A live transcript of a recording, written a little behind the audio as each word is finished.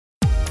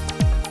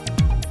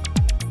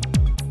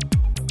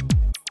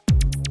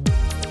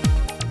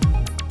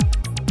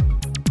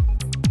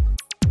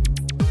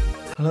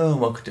Hello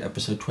and welcome to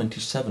episode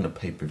 27 of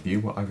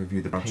Pay-Per-View, where I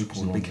review the papers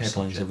and big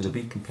headlines over the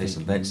week and place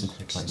events and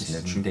headlines in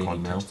their true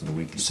context in the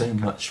week. So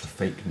much for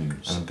fake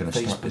news. And I'm going to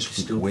start this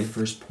week with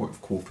first port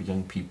of call for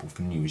young people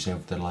for news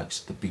over the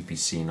likes of the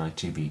BBC and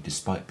ITV,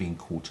 despite being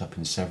caught up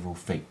in several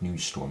fake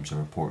news storms, a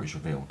report has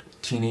revealed.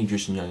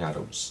 Teenagers and young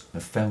adults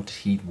have failed to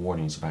heed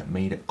warnings about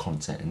made-up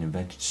content and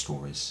invented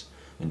stories,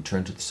 and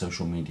turned to the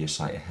social media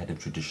site ahead of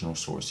traditional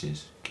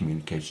sources,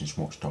 communications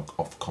watchdog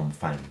Ofcom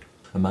found.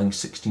 Among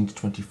 16 to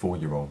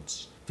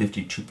 24-year-olds,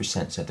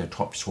 52% said their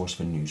top source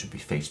for news would be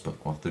Facebook,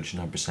 while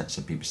 39%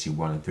 said BBC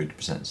One and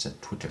 30%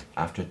 said Twitter.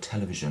 After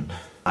television,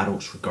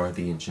 adults regard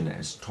the internet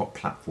as a top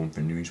platform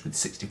for news, with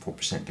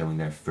 64% going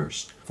there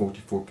first.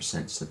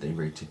 44% said they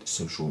rated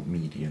social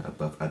media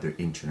above other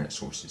internet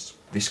sources.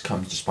 This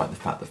comes despite the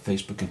fact that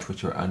Facebook and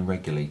Twitter are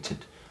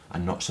unregulated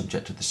and not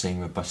subject to the same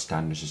robust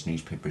standards as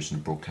newspapers and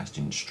the broadcast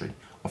industry.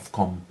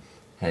 Ofcom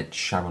head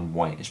Sharon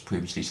White has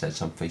previously said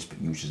some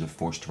Facebook users are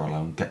forced to rely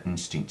on gut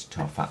instinct to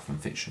tell fact from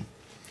fiction.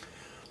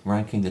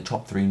 Ranking the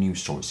top 3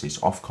 news sources,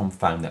 Ofcom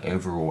found that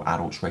overall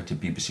adults rated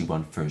BBC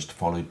One first,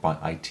 followed by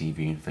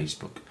ITV and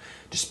Facebook.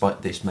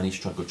 Despite this, many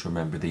struggle to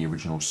remember the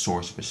original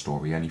source of a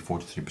story. Only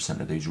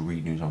 43% of those who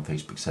read news on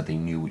Facebook said they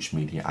knew which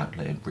media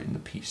outlet had written the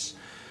piece.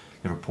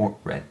 The report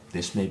read,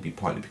 "This may be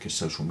partly because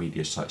social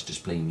media sites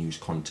display news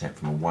content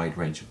from a wide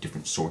range of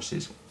different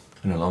sources,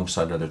 and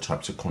alongside other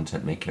types of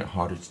content, making it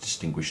harder to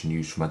distinguish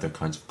news from other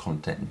kinds of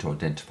content and to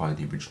identify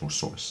the original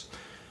source."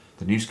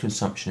 The news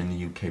consumption in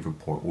the UK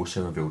report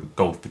also revealed a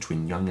gulf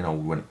between young and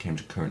old when it came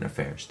to current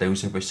affairs.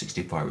 Those over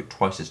 65 were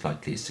twice as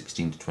likely as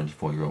 16 to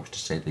 24-year-olds to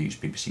say they use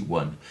BBC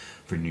One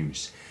for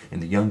news. In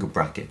the younger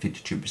bracket,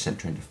 52%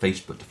 turned to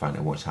Facebook to find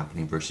out what's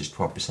happening versus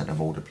 12% of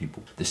older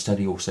people. The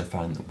study also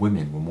found that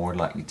women were more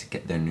likely to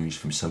get their news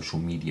from social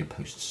media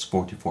posts,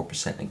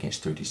 44%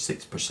 against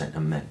 36%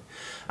 of men.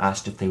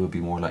 Asked if they would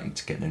be more likely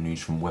to get their news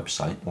from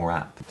website or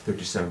app,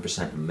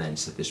 37% of men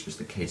said this was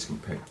the case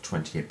compared to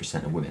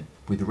 28% of women.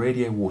 With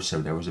radio also,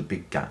 there was a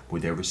big gap,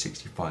 with over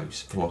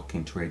 65s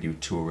flocking to Radio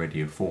 2 or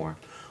Radio 4,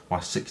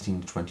 while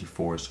 16 to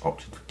 24s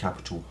opted for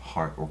Capital,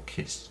 Heart or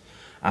Kiss.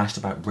 Asked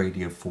about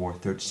Radio 4,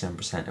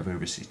 37% of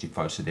over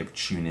 65 said they would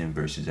tune in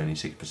versus only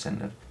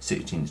 6% of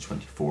 16 to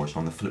 24s.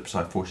 On the flip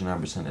side,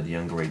 49% of the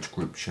younger age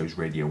group chose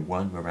Radio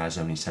 1, whereas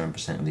only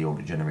 7% of the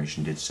older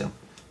generation did so.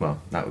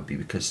 Well, that would be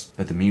because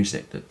of the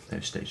music that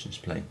those stations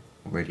play.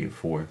 Radio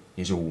 4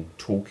 is all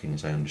talking,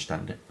 as I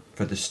understand it.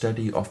 For the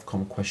study,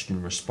 Ofcom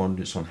questioned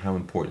respondents on how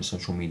important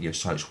social media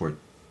sites were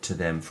to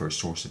them for a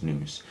source of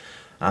news.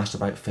 Asked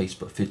about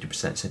Facebook,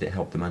 50% said it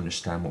helped them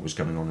understand what was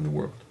going on in the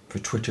world. For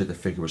Twitter, the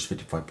figure was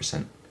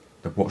 55%.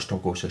 The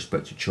watchdog also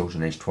spoke to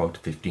children aged 12 to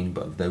 15,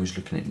 but of those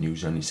looking at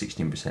news, only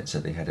 16%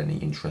 said they had any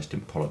interest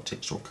in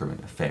politics or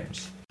current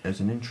affairs. There's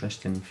an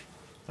interesting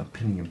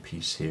opinion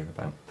piece here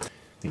about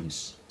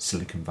these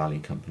Silicon Valley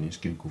companies,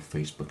 Google,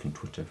 Facebook and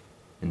Twitter,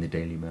 in the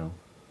Daily Mail.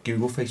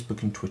 Google,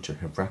 Facebook and Twitter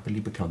have rapidly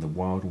become the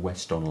Wild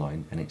West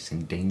online, and it's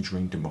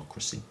endangering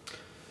democracy.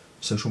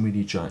 Social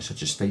media giants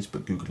such as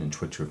Facebook, Google and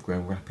Twitter have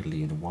grown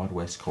rapidly in the Wild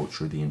West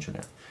culture of the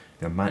internet.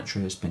 Their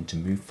mantra has been to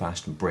move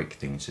fast and break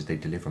things, as they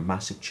deliver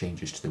massive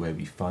changes to the way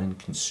we find,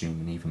 consume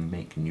and even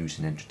make news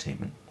and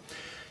entertainment.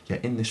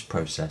 Yet in this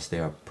process, they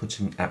are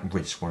putting at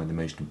risk one of the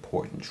most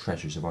important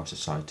treasures of our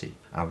society,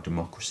 our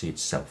democracy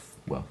itself.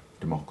 Well,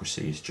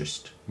 democracy is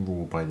just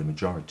rule by the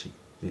majority.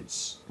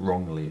 It's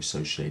wrongly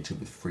associated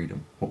with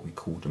freedom. What we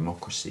call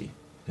democracy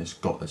has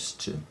got us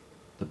to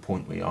the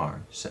point we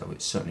are, so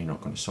it's certainly not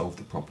going to solve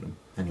the problem.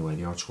 Anyway,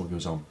 the article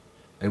goes on.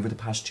 Over the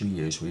past 2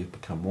 years, we have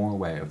become more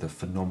aware of the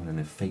phenomenon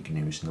of fake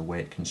news and the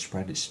way it can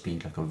spread at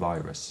speed like a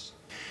virus,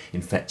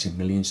 infecting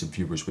millions of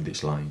viewers with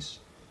its lies.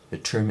 The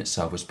term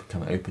itself has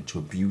become open to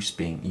abuse,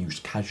 being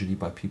used casually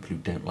by people who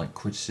don't like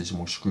criticism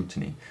or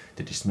scrutiny,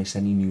 to dismiss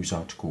any news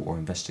article or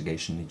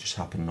investigation they just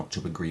happen not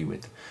to agree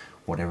with,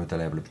 whatever the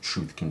level of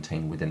truth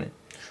contained within it.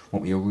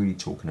 What we are really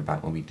talking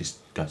about when we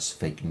discuss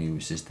fake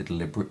news is the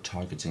deliberate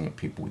targeting of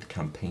people with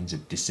campaigns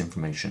of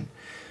disinformation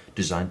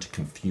designed to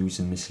confuse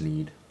and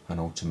mislead, and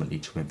ultimately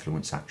to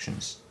influence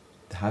actions.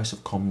 The House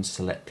of Commons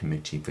Select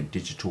Committee for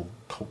Digital,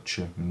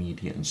 Culture,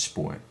 Media and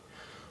Sport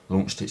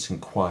launched its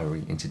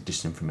inquiry into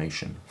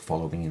disinformation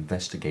following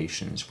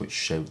investigations which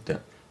showed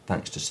that,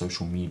 thanks to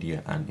social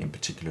media and in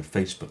particular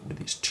Facebook with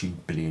its 2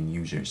 billion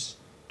users,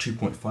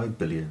 2.5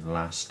 billion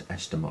last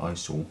estimate I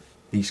saw,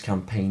 these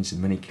campaigns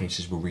in many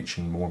cases were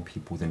reaching more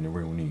people than the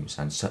real news,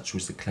 and such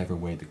was the clever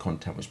way the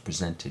content was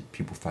presented,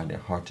 people found it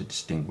hard to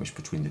distinguish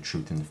between the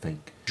truth and the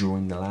fake.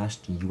 During the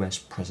last US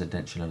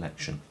presidential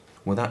election,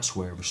 well, that's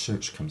where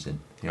research comes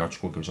in. The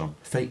article goes on.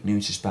 Fake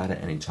news is bad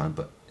at any time,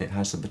 but it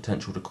has the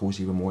potential to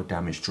cause even more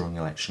damage during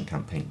election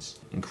campaigns.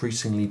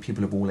 Increasingly,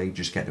 people of all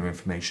ages get their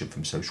information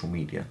from social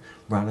media.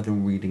 Rather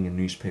than reading a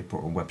newspaper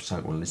or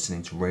website or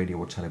listening to radio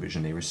or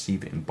television, they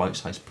receive it in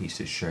bite-sized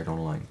pieces shared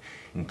online,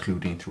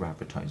 including through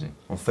advertising.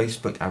 On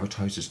Facebook,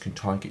 advertisers can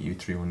target you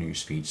through your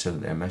newsfeed so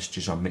that their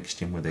messages are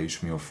mixed in with those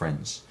from your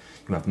friends.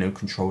 You have no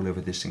control over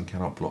this and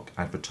cannot block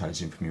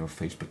advertising from your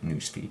Facebook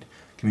newsfeed.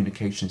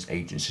 Communications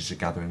agencies are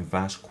gathering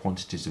vast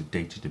quantities of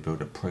data to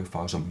build up put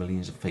profiles on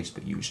millions of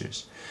Facebook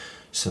users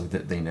so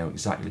that they know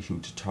exactly who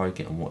to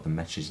target and what the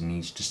message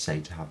needs to say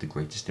to have the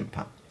greatest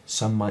impact.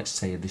 Some might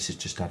say this is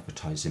just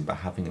advertising, but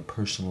having a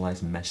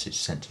personalised message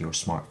sent to your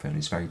smartphone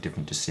is very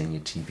different to seeing a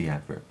TV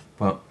advert.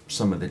 Well,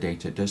 some of the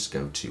data does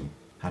go to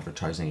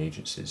advertising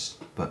agencies,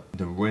 but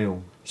the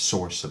real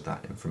source of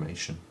that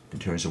information, in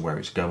terms of where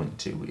it's going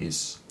to,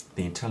 is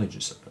the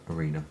intelligence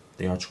arena.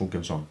 The article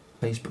goes on.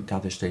 Facebook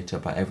gathers data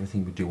about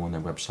everything we do on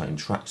their website and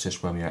tracks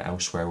us when we are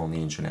elsewhere on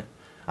the internet.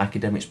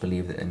 Academics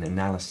believe that an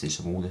analysis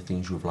of all the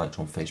things you have liked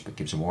on Facebook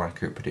gives a more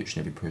accurate prediction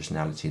of your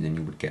personality than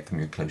you would get from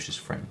your closest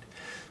friend.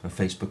 And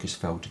Facebook has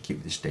failed to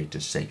keep this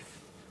data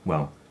safe.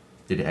 Well,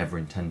 did it ever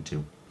intend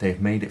to? They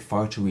have made it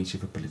far too easy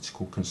for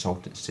political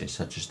consultancies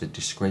such as the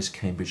disgraced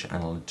Cambridge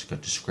Analytica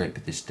to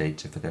scrape this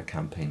data for their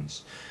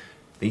campaigns.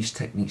 These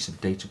techniques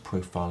of data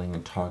profiling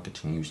and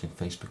targeting using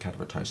Facebook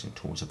advertising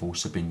tools have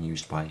also been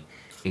used by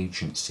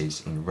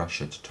agencies in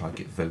Russia to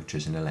target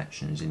voters in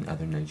elections in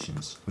other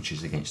nations, which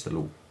is against the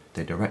law.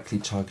 They directly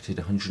targeted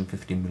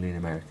 150 million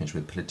Americans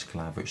with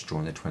political adverts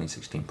during the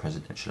 2016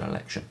 presidential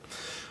election.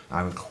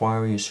 Our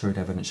inquiry has heard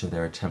evidence of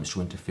their attempts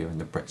to interfere in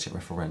the Brexit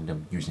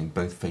referendum using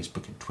both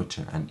Facebook and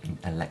Twitter and in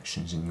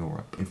elections in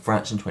Europe. In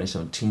France in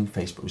 2017,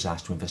 Facebook was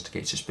asked to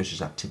investigate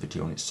suspicious activity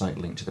on its site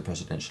linked to the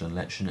presidential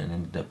election and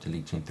ended up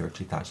deleting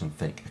 30,000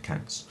 fake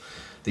accounts.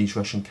 These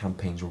Russian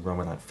campaigns were run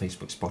without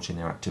Facebook spotting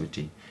their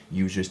activity.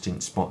 Users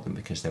didn't spot them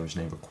because there was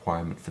no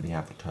requirement for the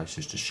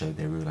advertisers to show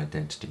their real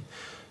identity.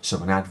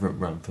 So an advert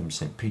run from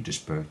St.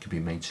 Petersburg could be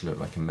made to look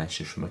like a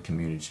message from a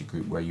community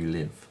group where you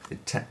live. The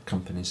tech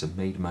companies have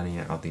made money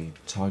out of the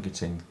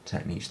targeting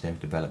techniques they've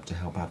developed to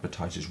help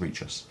advertisers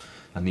reach us,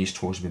 and these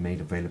tools have been made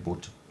available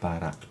to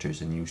bad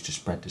actors and used to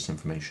spread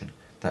disinformation.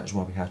 That is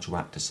why we have to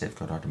act to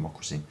safeguard our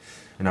democracy.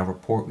 In our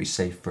report, we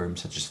say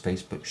firms such as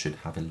Facebook should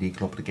have a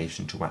legal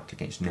obligation to act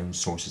against known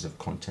sources of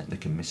content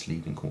that can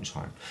mislead and cause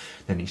harm.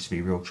 There needs to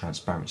be real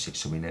transparency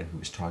so we know who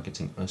is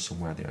targeting us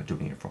and where they are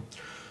doing it from.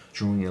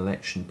 During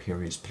election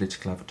periods,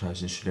 political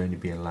advertising should only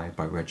be allowed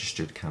by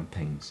registered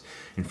campaigns.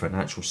 In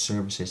financial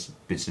services,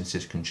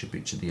 businesses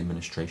contribute to the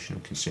administration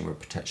of consumer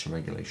protection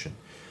regulation.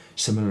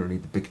 Similarly,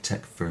 the big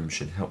tech firms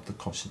should help the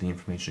cost of the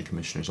Information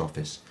Commissioner's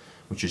Office,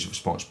 which is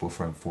responsible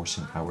for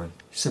enforcing our...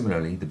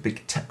 Similarly, the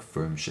big tech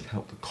firms should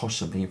help the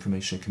cost of the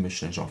Information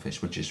Commissioner's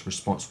Office, which is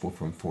responsible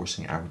for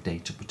enforcing our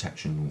data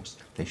protection laws.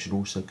 They should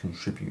also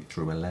contribute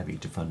through a levy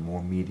to fund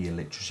more media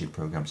literacy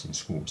programs in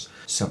schools,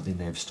 something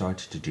they have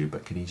started to do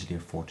but could easily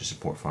afford to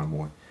support far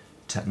more.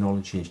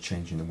 Technology is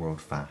changing the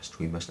world fast.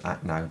 We must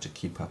act now to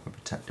keep up and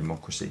protect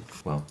democracy.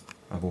 Well,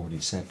 I've already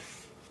said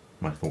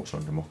my thoughts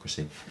on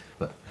democracy,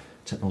 but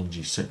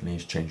technology certainly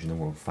is changing the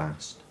world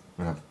fast,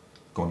 and I've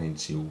gone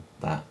into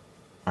that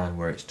and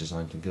where it's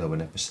designed to go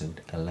in episode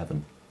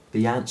 11.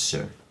 The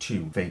answer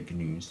to fake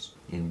news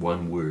in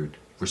one word: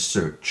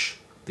 research.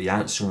 The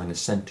answer in a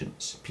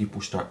sentence: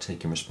 people start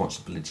taking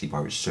responsibility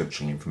by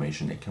researching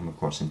information they come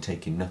across and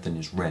taking nothing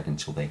as read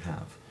until they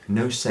have.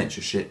 No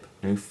censorship,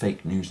 no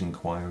fake news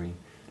inquiry,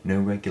 no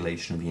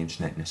regulation of the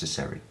internet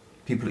necessary.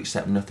 People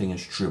accept nothing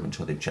as true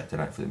until they've checked it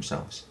out for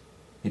themselves.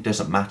 It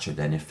doesn't matter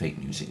then if fake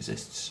news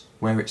exists.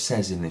 Where it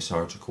says in this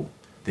article,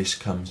 this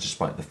comes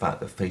despite the fact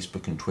that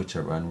Facebook and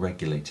Twitter are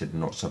unregulated and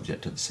not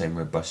subject to the same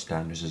robust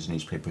standards as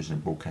newspapers and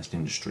the broadcast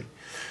industry.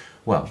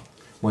 Well,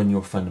 when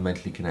you're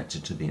fundamentally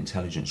connected to the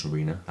intelligence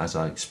arena, as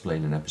I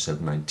explained in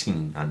episode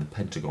 19, and the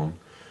Pentagon,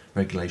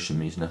 regulation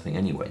means nothing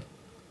anyway.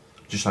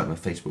 Just like when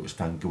Facebook was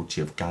found guilty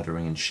of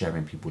gathering and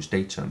sharing people's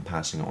data and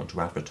passing it on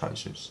to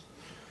advertisers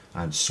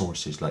and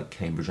sources like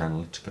Cambridge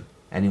Analytica.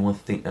 Anyone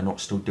think they're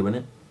not still doing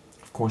it?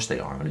 Of course they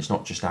are, and it's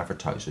not just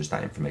advertisers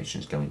that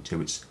information is going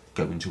to, it's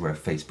going to where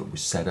Facebook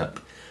was set up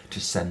to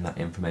send that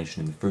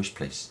information in the first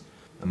place.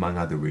 Among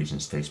other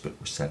reasons Facebook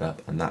was set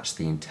up, and that's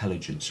the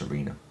intelligence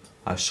arena.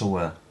 I saw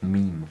a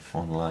meme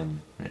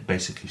online and it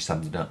basically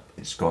summed it up.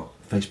 It's got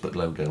Facebook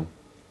logo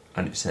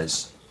and it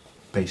says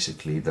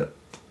basically that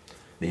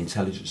the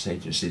intelligence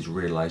agencies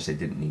realised they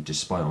didn't need to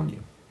spy on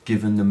you.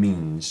 Given the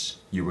means,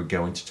 you were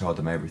going to tell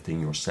them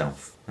everything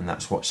yourself, and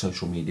that's what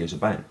social media is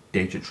about.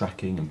 Data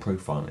tracking and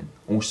profiling.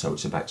 Also,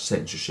 it's about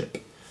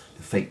censorship.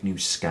 The fake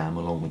news scam,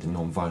 along with the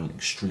non-violent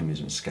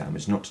extremism scam,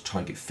 is not to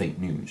target fake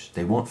news.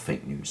 They want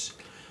fake news.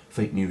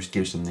 Fake news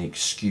gives them the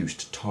excuse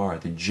to tar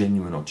the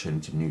genuine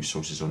alternative news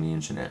sources on the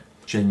internet.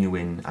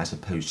 Genuine as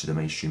opposed to the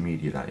mainstream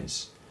media, that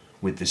is.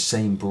 With the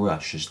same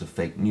brush as the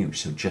fake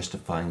news, so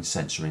justifying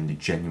censoring the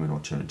genuine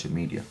alternative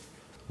media.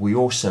 We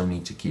also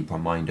need to keep our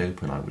mind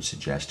open, I would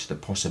suggest, to the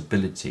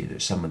possibility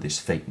that some of this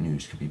fake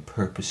news could be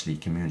purposely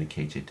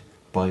communicated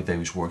by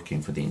those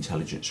working for the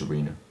intelligence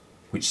arena,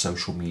 which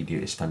social media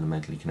is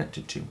fundamentally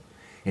connected to,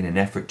 in an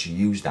effort to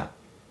use that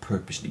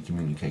purposely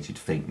communicated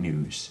fake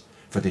news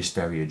for this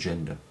very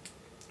agenda.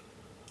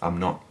 I'm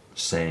not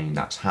saying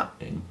that's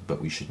happening, but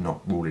we should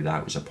not rule it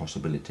out as a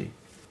possibility.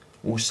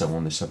 Also,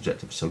 on the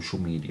subject of social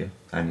media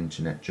and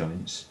internet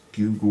giants,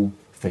 Google,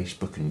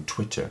 Facebook and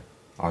Twitter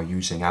are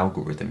using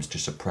algorithms to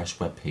suppress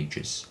web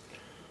pages,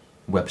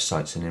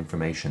 websites and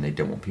information they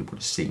don't want people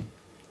to see.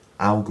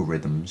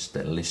 algorithms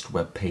that list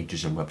web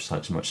pages and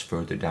websites much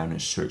further down in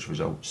search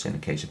results in the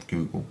case of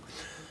Google,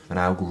 and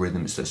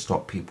algorithms that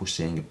stop people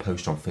seeing a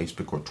post on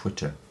Facebook or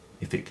Twitter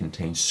if it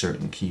contains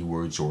certain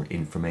keywords or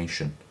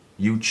information.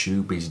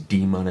 YouTube is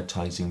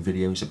demonetizing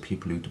videos of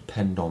people who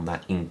depend on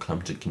that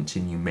income to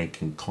continue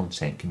making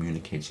content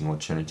communicating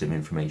alternative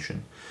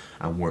information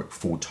and work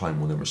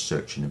full-time on the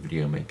research and the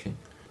video making.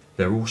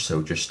 They're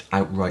also just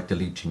outright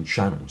deleting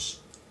channels.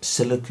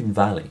 Silicon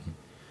Valley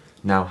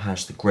now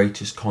has the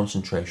greatest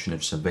concentration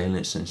of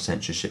surveillance and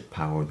censorship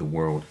power the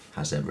world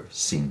has ever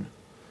seen.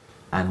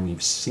 And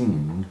we've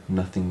seen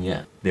nothing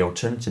yet. The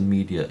alternative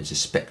media is a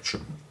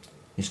spectrum.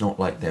 It's not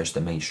like there's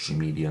the mainstream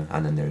media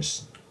and then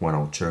there's one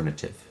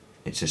alternative.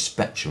 It's a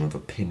spectrum of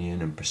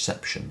opinion and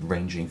perception,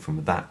 ranging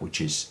from that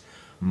which is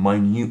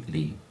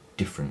minutely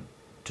different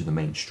to the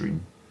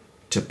mainstream,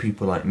 to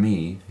people like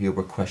me who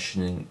were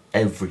questioning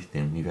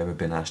everything you've ever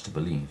been asked to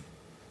believe.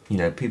 You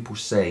know, people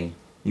say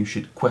you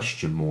should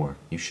question more,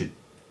 you should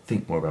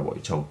think more about what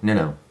you're told.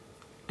 No,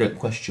 don't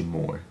question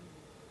more.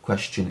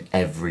 Question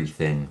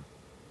everything.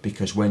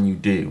 Because when you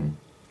do,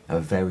 a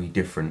very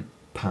different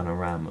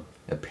panorama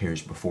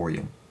appears before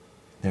you.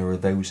 There are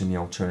those in the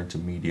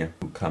alternative media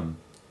who come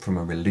from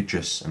a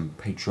religious and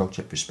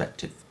patriotic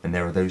perspective, and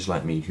there are those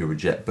like me who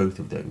reject both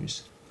of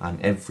those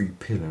and every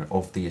pillar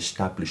of the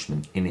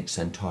establishment in its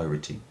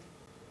entirety.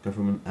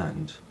 Government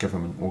and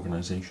government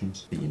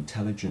organisations, the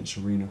intelligence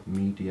arena,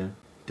 media,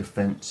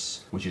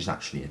 defence, which is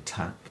actually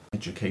attack,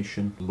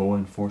 education, law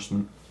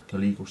enforcement, the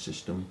legal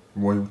system,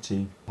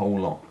 royalty, whole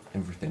lot,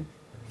 everything.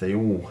 They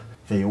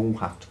all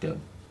have to go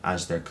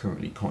as they're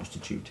currently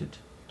constituted.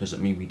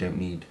 Doesn't mean we don't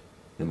need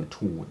them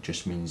at all. It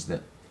just means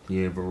that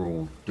the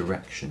overall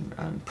direction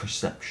and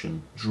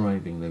perception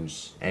driving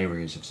those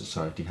areas of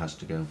society has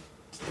to go.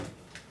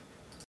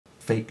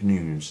 Fake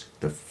news,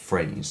 the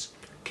phrase,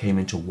 came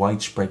into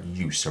widespread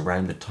use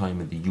around the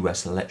time of the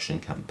US election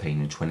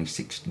campaign in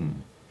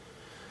 2016.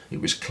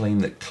 It was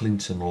claimed that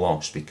Clinton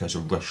lost because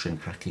of Russian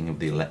hacking of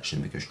the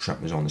election because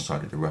Trump was on the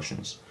side of the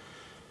Russians,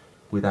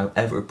 without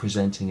ever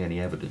presenting any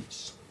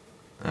evidence.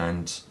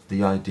 And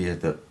the idea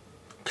that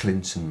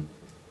Clinton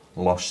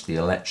lost the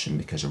election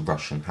because of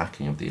Russian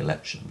hacking of the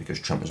election, because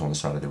Trump was on the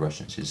side of the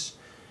Russians,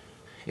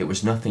 it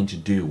was nothing to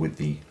do with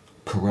the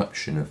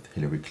corruption of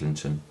Hillary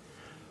Clinton,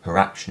 her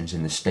actions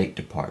in the State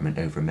Department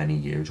over many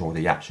years, or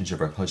the actions of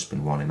her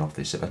husband while in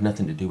office. It had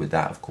nothing to do with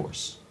that, of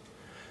course.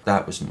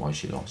 That wasn't why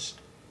she lost.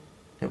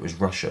 It was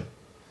Russia.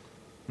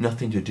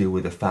 Nothing to do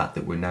with the fact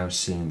that we're now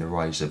seeing the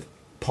rise of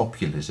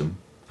populism,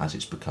 as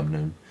it's become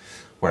known,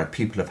 where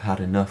people have had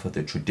enough of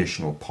the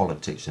traditional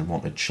politics and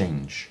want to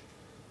change.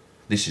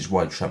 This is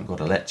why Trump got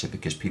elected,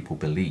 because people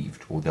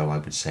believed, although I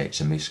would say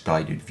it's a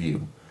misguided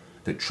view,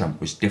 that Trump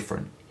was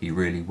different. He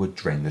really would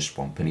drain the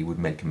swamp and he would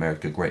make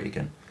America great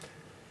again.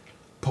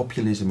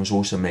 Populism was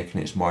also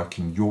making its mark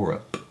in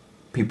Europe.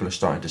 People are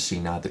starting to see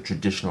now that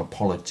traditional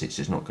politics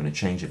is not going to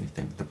change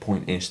anything. The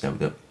point is, though,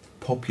 that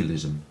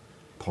populism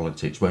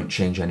politics won't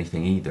change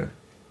anything either,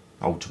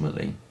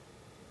 ultimately.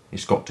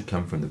 It's got to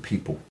come from the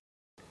people.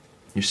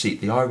 You see,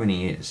 the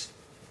irony is,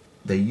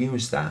 they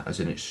use that as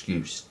an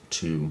excuse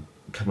to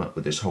come up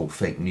with this whole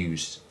fake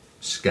news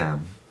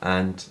scam,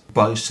 and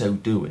by so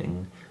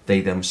doing, they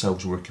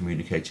themselves were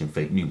communicating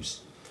fake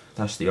news.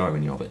 That's the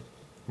irony of it.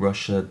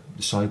 Russia,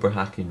 cyber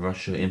hacking,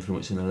 Russia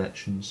influencing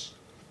elections,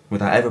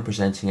 without ever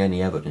presenting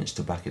any evidence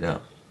to back it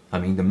up. I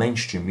mean, the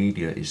mainstream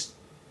media is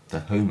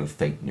the home of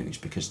fake news,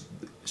 because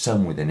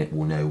some within it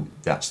will know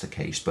that's the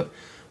case, but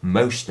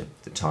most of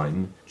the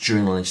time,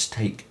 journalists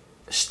take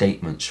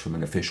statements from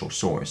an official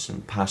source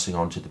and passing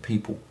on to the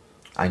people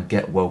and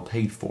get well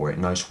paid for it.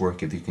 Nice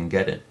work if you can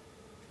get it.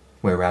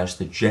 Whereas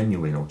the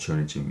genuine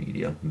alternative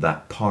media,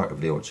 that part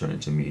of the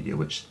alternative media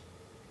which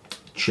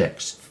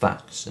checks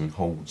facts and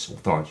holds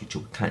authority to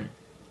account,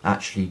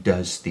 actually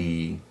does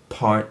the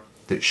part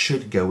that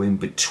should go in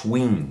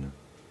between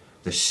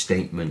the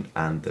statement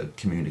and the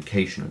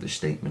communication of the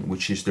statement,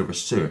 which is the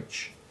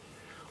research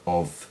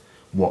of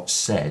what's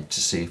said to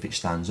see if it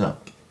stands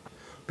up.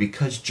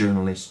 Because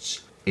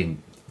journalists,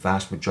 in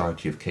vast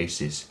majority of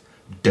cases,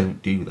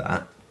 don't do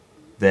that,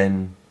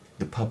 then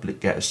the public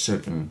get a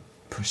certain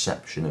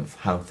perception of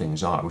how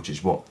things are, which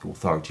is what the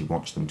authority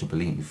wants them to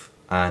believe.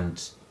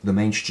 And the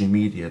mainstream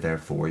media,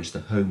 therefore, is the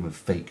home of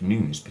fake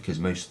news, because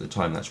most of the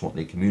time that's what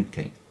they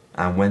communicate.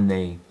 And when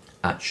they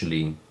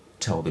actually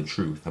tell the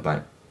truth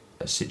about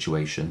a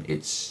situation,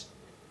 it's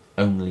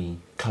only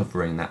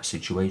covering that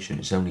situation,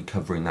 it's only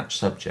covering that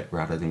subject,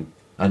 rather than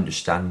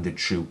understanding the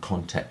true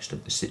context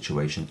of the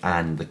situation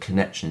and the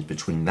connections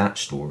between that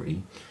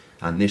story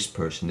and this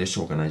person, this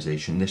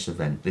organisation, this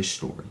event, this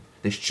story,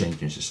 this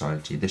change in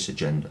society, this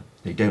agenda.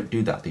 They don't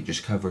do that. They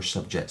just cover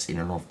subjects in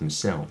and of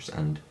themselves,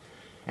 and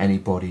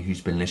anybody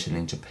who's been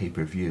listening to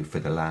pay-per-view for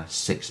the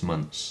last 6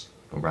 months,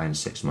 around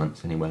 6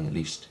 months anyway at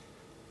least,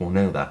 will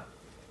know that.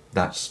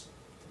 That's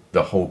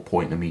the whole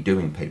point of me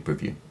doing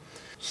pay-per-view.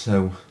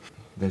 So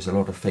there's a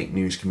lot of fake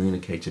news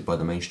communicated by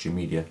the mainstream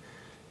media.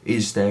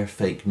 Is there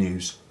fake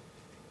news?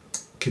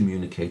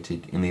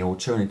 communicated in the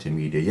alternative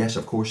media? Yes,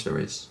 of course there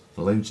is.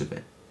 Loads of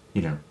it.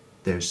 You know,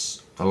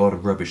 there's a lot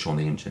of rubbish on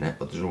the internet,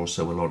 but there's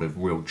also a lot of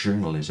real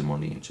journalism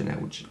on the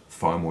internet, which is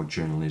far more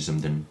journalism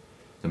than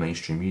the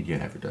mainstream media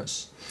ever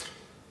does.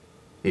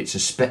 It's a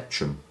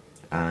spectrum,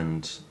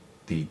 and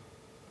the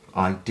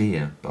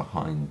idea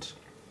behind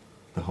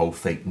the whole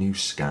fake news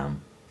scam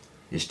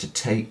is to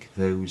take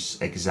those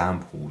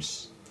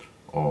examples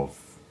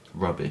of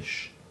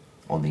rubbish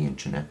on the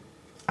internet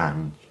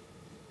and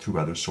through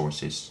other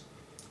sources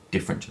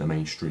different to the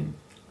mainstream,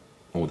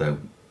 although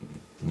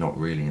not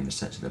really in the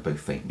sense that they're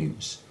both fake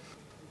news,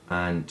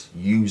 and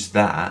use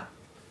that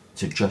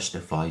to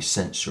justify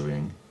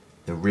censoring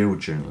the real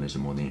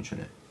journalism on the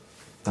internet.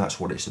 That's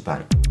what it's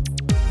about.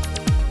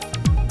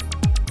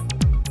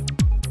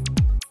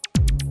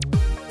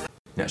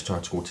 Next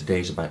article today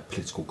is about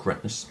political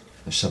correctness,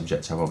 a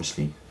subject I've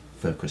obviously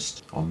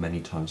focused on many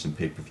times in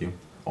pay-per-view,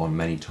 on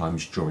many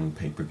times during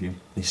pay-per-view.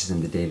 This is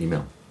in the Daily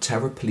Mail.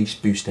 Terror police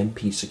boost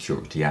MP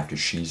security after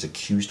she's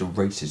accused of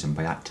racism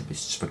by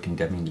activists for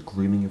condemning the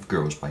grooming of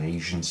girls by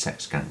Asian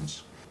sex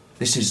gangs.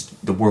 This is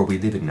the world we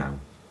live in now,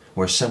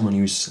 where someone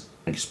who's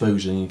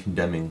exposing and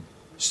condemning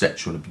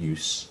sexual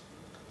abuse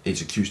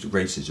is accused of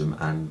racism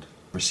and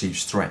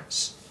receives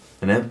threats.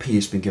 An MP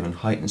has been given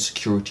heightened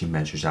security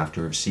measures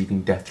after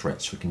receiving death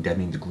threats for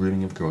condemning the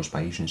grooming of girls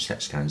by Asian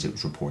sex gangs, it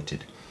was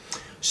reported.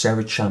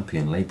 Sarah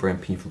Champion, Labour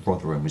MP for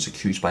Rotherham, was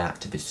accused by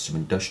activists of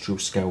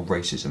industrial-scale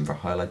racism for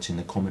highlighting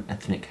the common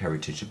ethnic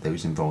heritage of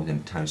those involved in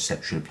the town's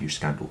sexual abuse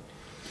scandal.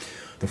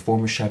 The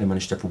former Shadow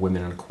Minister for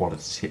Women and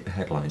Equality hit the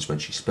headlines when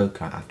she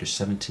spoke out after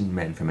 17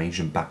 men from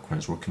Asian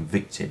backgrounds were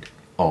convicted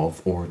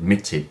of or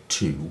admitted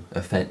to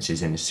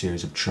offences in a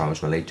series of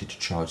trials related to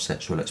child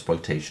sexual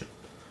exploitation.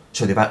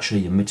 So they've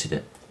actually admitted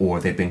it, or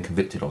they've been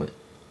convicted of it.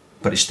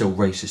 But it's still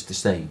racist to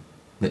say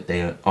that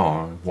they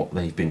are what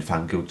they've been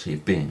found guilty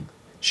of being.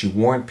 She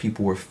warned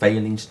people were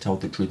failing to tell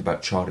the truth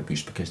about child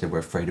abuse because they were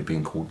afraid of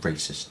being called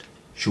racist.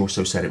 She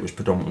also said it was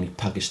predominantly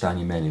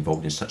Pakistani men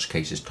involved in such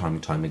cases time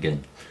and time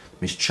again.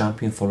 Ms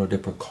Champion followed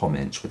up her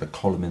comments with a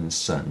column in The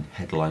Sun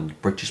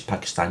headlined "British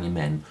Pakistani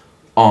men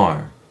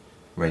are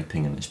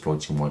raping and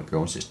exploiting white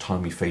girls. It's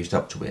time we phased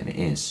up to it," and it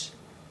is.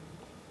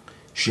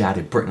 She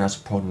added, "Britain has a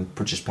problem with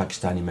British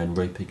Pakistani men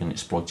raping and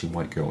exploiting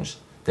white girls."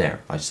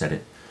 There, I said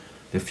it.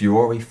 The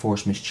furore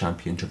forced Ms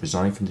Champion to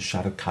resign from the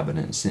Shadow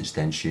Cabinet, and since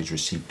then she has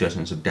received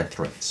dozens of death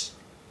threats.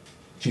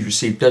 She's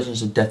received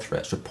dozens of death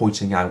threats for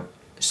pointing out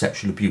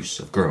sexual abuse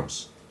of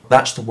girls.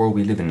 That's the world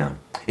we live in now.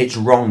 It's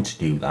wrong to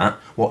do that.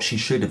 What she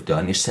should have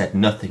done is said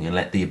nothing and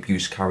let the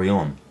abuse carry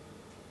on.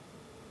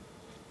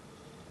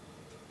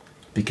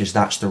 Because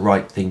that's the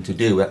right thing to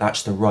do.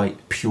 That's the right,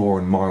 pure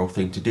and moral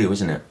thing to do,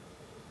 isn't it?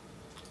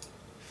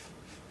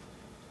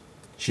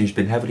 She's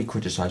been heavily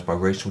criticised by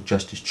racial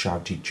justice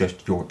charity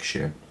Just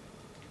Yorkshire,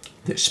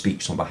 that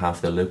speaks on behalf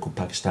of the local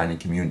Pakistani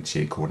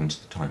community, according to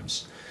the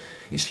Times.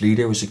 Its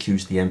leader has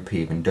accused the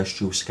MP of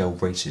industrial-scale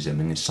racism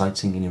and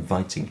inciting and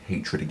inviting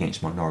hatred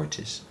against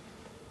minorities.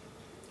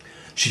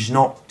 She's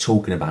not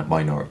talking about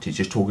minorities,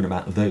 she's talking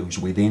about those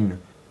within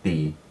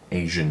the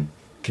Asian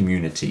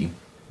community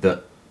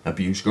that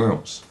abuse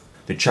girls.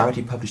 The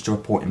charity published a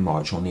report in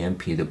March on the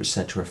MP that was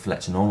said to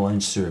reflect an online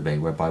survey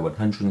whereby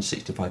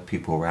 165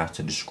 people were asked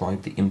to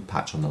describe the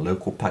impact on the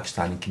local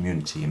Pakistani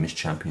community in Ms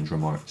Champion's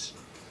remarks.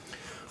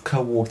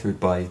 Co-authored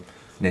by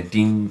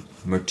Nadeem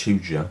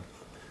Murtuja.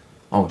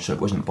 Oh, so it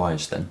wasn't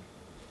biased then.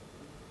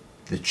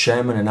 The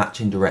chairman and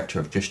acting director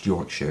of Just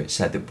Yorkshire, it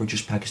said that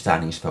British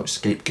Pakistanis felt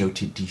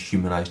scapegoated,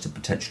 dehumanised and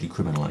potentially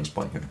criminalised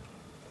by her.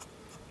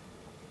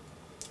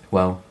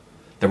 Well,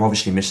 they're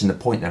obviously missing the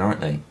point then,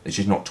 aren't they? That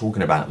she's not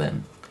talking about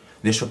them.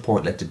 This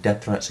report led to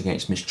death threats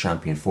against Ms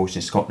Champion,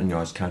 forcing Scotland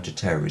Yard's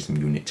counter-terrorism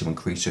unit to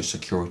increase her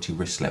security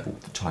risk level,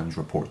 the Times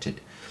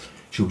reported.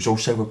 She was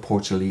also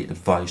reportedly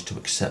advised to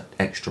accept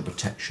extra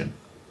protection.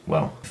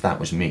 Well, if that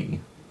was me,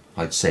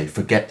 I'd say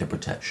forget the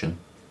protection,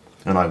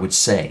 and I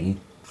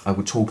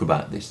would talk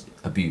about this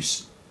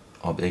abuse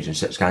of Asian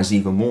sex gangs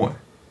even more.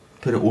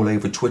 Put it all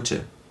over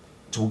Twitter.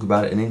 Talk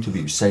about it in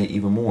interviews. Say it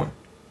even more.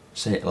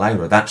 Say it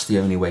louder. That's the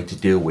only way to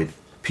deal with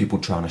people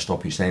trying to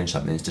stop you saying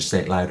something, is to say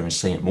it louder and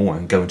say it more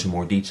and go into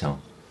more detail.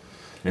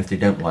 And if they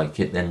don't like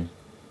it, then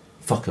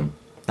fuck them.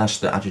 That's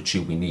the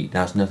attitude we need.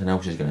 That's nothing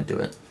else is going to do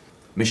it.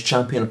 Ms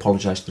Champion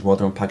apologised to the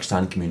Rotherham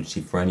Pakistani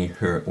community for any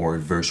hurt or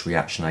adverse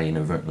reaction I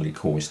inadvertently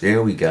caused.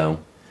 There we go.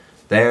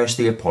 There's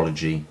the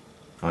apology.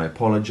 I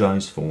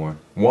apologise for...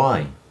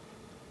 Why?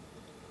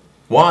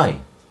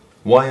 Why?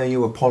 Why are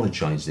you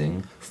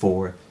apologising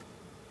for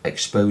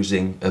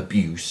exposing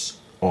abuse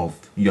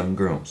of young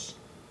girls?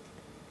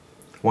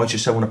 Why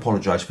should someone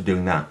apologise for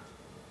doing that?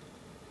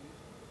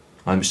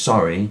 I'm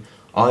sorry,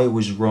 I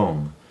was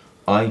wrong.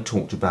 I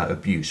talked about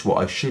abuse.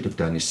 What I should have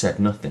done is said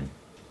nothing.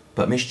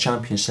 But Ms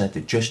Champion said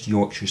that Just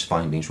Yorkshire's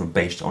findings were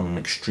based on an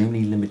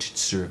extremely limited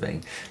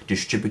survey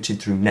distributed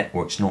through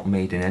networks not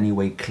made in any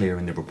way clear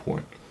in the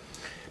report.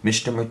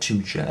 Mr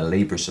Murtuja, a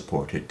Labour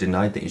supporter,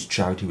 denied that his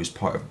charity was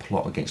part of a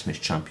plot against Ms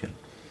Champion.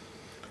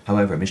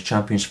 However, Miss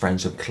Champion's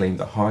friends have claimed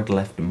that hard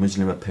left and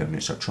Muslim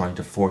opponents are trying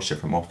to force her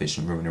from office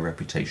and ruin her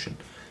reputation.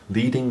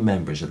 Leading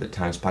members of the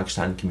town's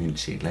Pakistani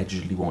community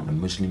allegedly want a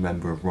Muslim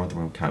member of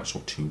Rotherham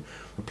Council to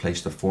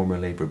replace the former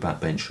Labour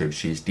backbencher if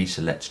she is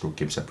deselected or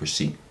gives up her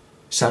seat.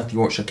 South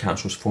Yorkshire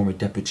Council's former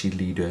deputy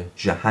leader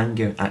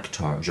Jahangir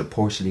Akhtar has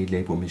reportedly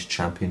labelled Miss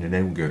Champion an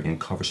ogre in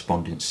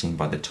correspondence seen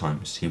by The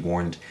Times. He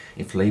warned,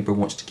 if Labour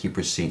wants to keep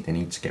her seat, they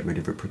need to get rid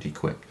of her pretty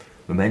quick.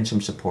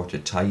 Momentum supporter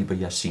Taiba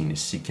Yassin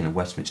is seeking a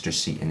Westminster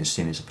seat and is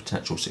seen as a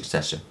potential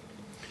successor.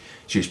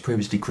 She has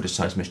previously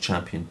criticised Miss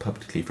Champion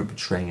publicly for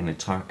betraying an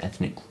entire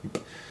ethnic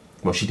group.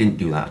 Well, she didn't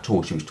do that at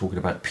all. She was talking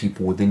about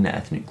people within the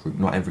ethnic group,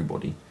 not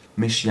everybody.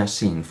 Miss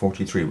Yassin,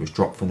 43, was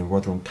dropped from the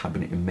Rotherham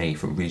cabinet in May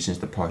for reasons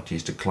the party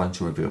has declined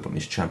to reveal, but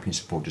Miss Champion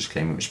supporters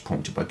claim it was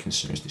prompted by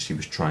concerns that she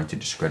was trying to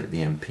discredit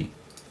the MP.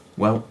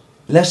 Well,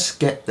 let's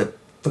get the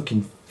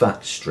fucking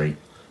facts straight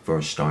for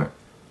a start.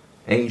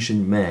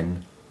 Asian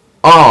men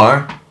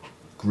are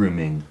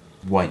grooming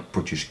white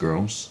British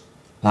girls.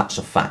 That's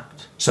a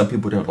fact. Some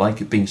people don't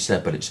like it being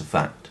said, but it's a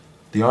fact.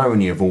 The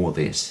irony of all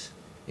this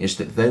is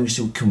that those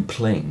who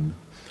complain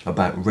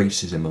about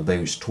racism or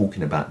those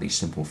talking about these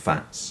simple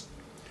facts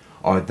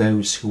are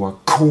those who are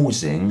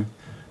causing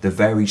the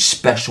very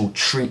special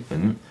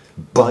treatment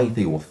by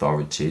the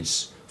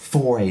authorities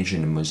for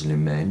Asian and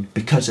Muslim men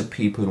because of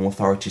people in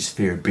authorities'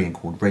 fear of being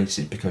called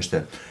racist, because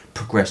the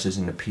progressives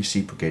and the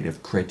PC Brigade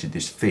have created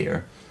this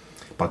fear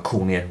by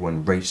calling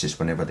everyone racist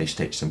whenever they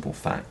state simple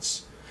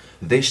facts.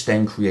 This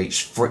then creates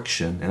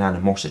friction and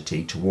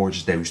animosity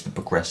towards those the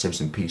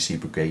progressives and PC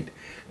Brigade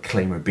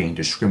claim are being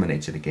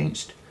discriminated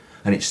against.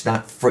 And it's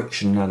that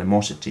friction and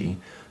animosity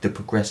the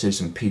progressives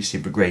and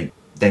PC Brigade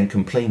then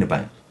complain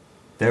about.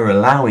 They're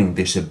allowing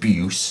this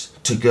abuse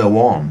to go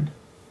on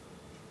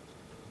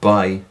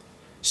by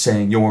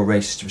saying you're a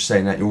racist for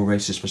saying that, you're a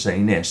racist for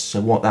saying this. So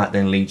what that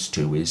then leads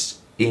to is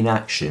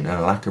inaction and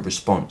a lack of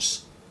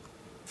response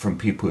from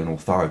people in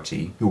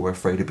authority who are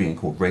afraid of being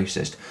called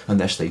racist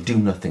unless they do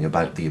nothing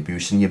about the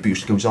abuse, and the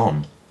abuse goes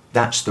on.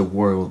 That's the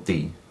world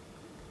the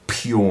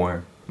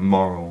pure,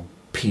 moral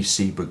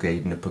PC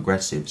Brigade and the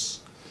progressives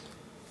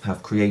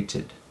have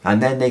created.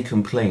 And then they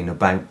complain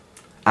about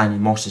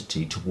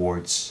animosity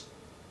towards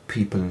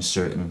people in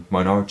certain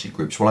minority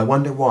groups. Well, I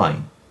wonder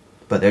why.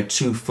 But they're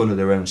too full of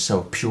their own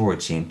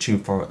self-purity and too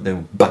far at their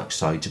own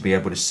backside to be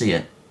able to see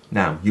it.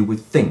 Now, you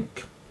would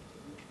think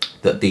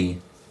that the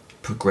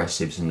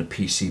progressives and the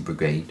PC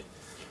Brigade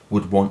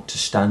would want to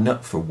stand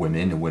up for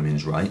women and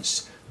women's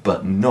rights,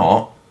 but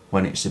not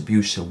when it's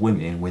abuse of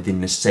women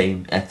within the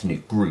same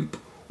ethnic group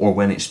or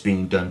when it's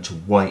being done to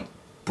white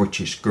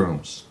British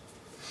girls.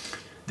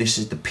 This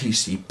is the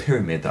PC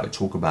pyramid that I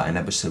talk about in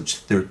episodes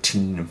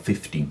 13 and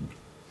 15.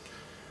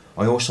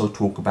 I also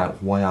talk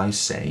about why I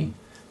say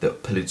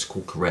that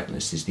political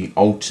correctness is the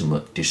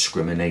ultimate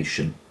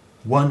discrimination.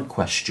 One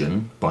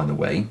question, by the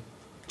way,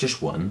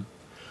 just one.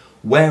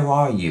 Where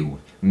are you,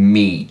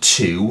 Me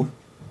Too?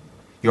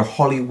 Your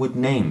Hollywood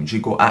names.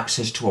 You've got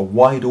access to a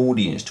wide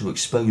audience to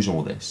expose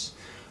all this.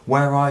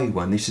 Where are you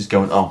when this is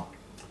going, oh,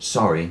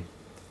 sorry,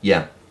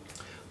 yeah,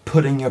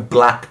 putting your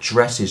black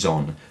dresses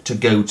on to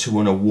go to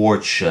an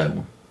award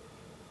show.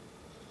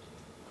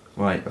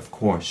 Right, of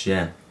course,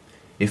 yeah.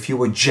 If you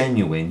were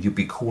genuine, you'd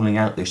be calling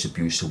out this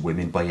abuse of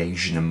women by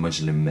Asian and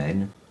Muslim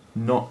men.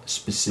 Not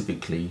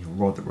specifically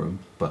Rotherham,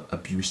 but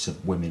abuse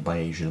of women by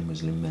Asian and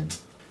Muslim men.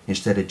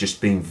 Instead of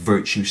just being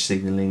virtue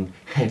signalling,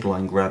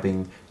 headline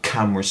grabbing,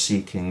 camera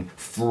seeking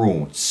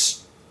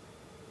frauds.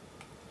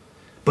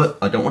 But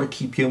I don't want to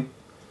keep you.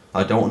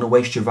 I don't want to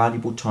waste your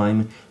valuable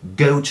time.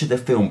 Go to the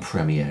film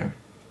premiere.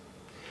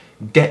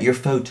 Get your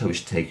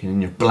photos taken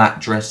in your black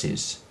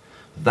dresses.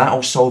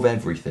 That'll solve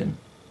everything.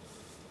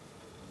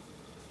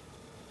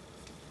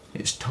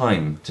 It's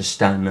time to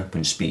stand up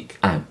and speak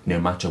out, no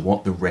matter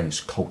what the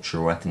race, culture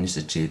or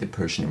ethnicity of the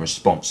person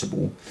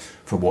responsible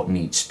for what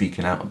needs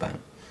speaking out about.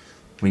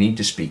 We need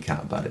to speak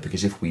out about it,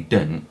 because if we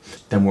don't,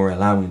 then we're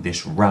allowing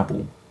this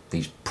rabble,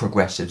 these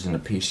progressives in the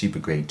PC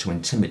Brigade, to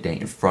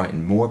intimidate and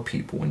frighten more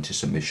people into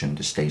submission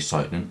to stay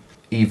silent,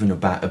 even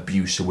about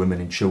abuse of women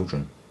and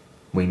children.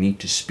 We need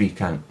to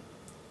speak out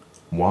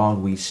while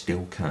we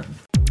still can.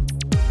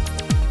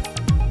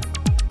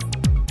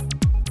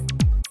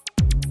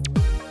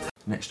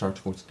 Next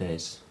article today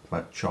is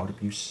about child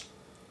abuse.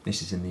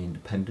 This is in The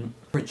Independent.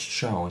 Prince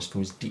Charles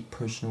feels deep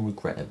personal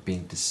regret at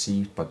being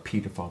deceived by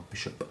paedophile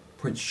bishop.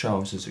 Prince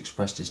Charles has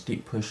expressed his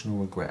deep personal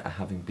regret at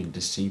having been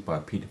deceived by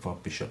a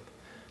paedophile bishop.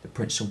 The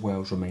Prince of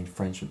Wales remained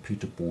friends with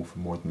Peter Ball for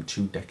more than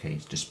 2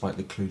 decades, despite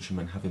the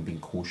clergyman having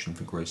been cautioned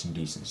for gross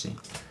indecency.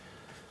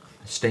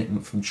 A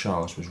statement from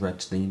Charles was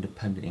read to the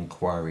Independent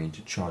inquiry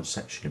into child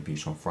sexual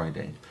abuse on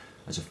Friday,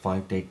 as a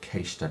 5-day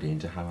case study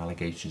into how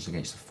allegations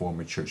against the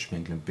former Church of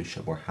England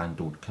bishop were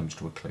handled comes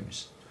to a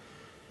close.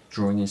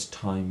 During his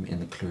time in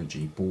the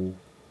clergy, Ball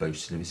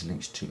boasted of his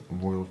links to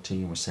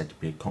royalty and was said to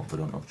be a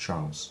confidant of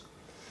Charles.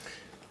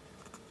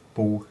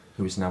 Ball,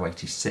 who is now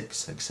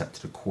 86,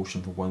 accepted a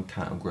caution for 1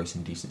 count of gross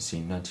indecency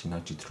in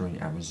 1993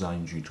 and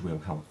resigned due to ill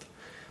health.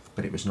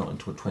 but it was not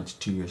until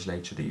 22 years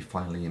later that he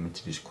finally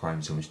admitted his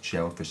crimes and was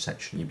jailed for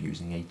sexually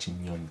abusing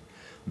 18 young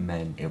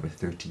men over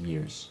 30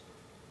 years.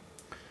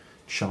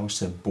 Charles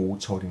said Ball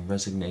told him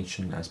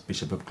resignation as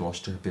Bishop of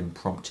Gloucester had been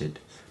prompted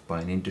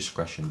by an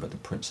indiscretion, but the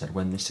Prince said,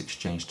 "When this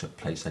exchange took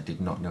place, I did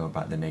not know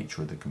about the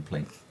nature of the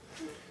complaint."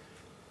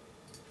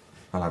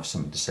 I'll have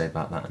something to say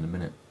about that in a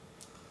minute.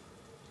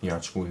 The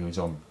article goes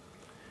on.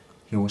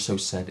 He also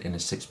said in a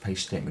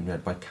 6-page statement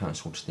read by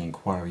counsel to the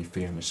inquiry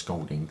fearing a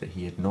scolding that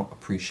he had not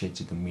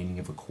appreciated the meaning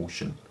of a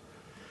caution,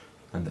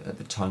 and that at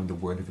the time the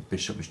word of a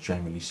bishop was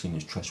generally seen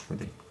as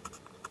trustworthy.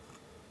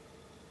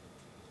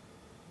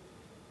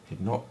 He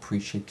had not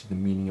appreciated the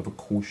meaning of a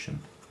caution.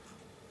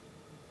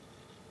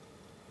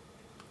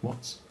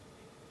 What?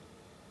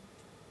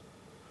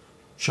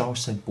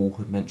 Charles said Ball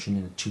had mentioned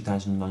in a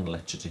 2009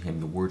 letter to him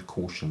the word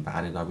caution, but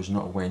added, "I was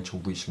not aware until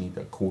recently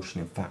that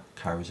caution in fact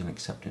carries an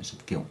acceptance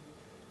of guilt."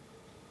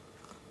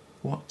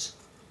 What?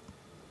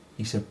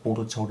 He said Ball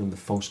had told him the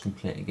false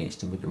complaint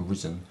against him had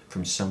arisen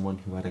from someone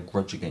who had a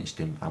grudge against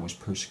him and was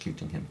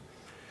persecuting him.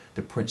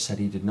 The Prince said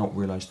he did not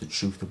realise the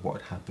truth of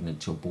what had happened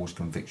until Ball's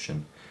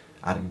conviction,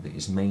 adding that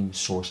his main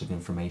source of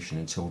information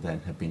until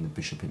then had been the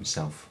bishop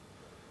himself.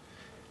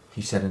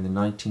 He said in the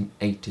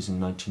 1980s and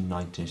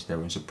 1990s there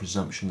was a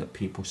presumption that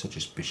people such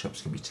as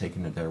bishops could be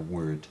taken at their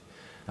word,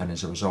 and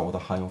as a result of the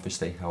high office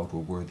they held were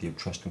worthy of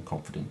trust and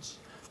confidence.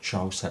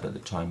 Charles said at the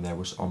time there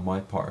was on my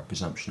part a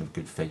presumption of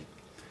good faith.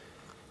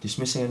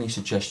 Dismissing any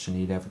suggestion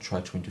he'd ever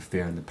tried to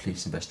interfere in the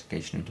police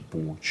investigation into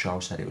Ball,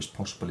 Charles said it was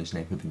possible his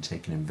name had been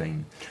taken in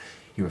vain.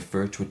 He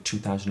referred to a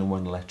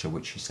 2001 letter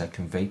which he said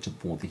conveyed to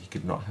Ball that he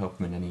could not help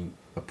him in any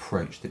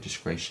approach the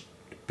disgraced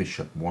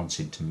bishop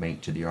wanted to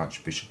make to the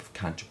Archbishop of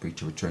Canterbury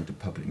to return to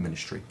public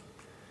ministry.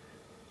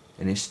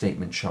 In his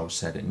statement, Charles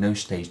said, "At no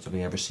stage did I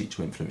ever seek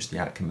to influence the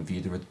outcome of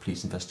either of the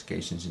police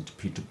investigations into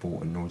Peter Ball,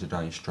 and nor did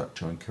I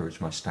instruct or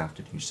encourage my staff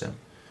to do so."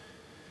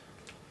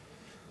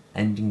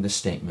 Ending the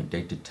statement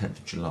dated 10th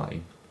of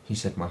July, he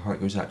said, "My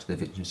heart goes out to the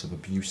victims of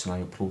abuse and I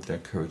applaud their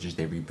courage as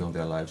they rebuild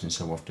their lives and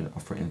so often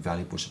offer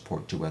invaluable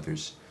support to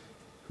others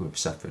who have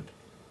suffered."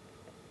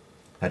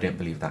 I don't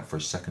believe that for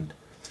a second.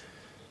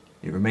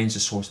 It remains a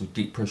source of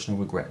deep personal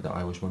regret that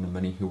I was one of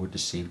many who were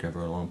deceived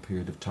over a long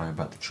period of time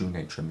about the true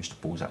nature of Mr.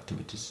 Ball's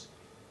activities.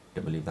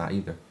 Don't believe that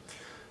either.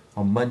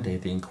 On Monday,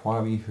 the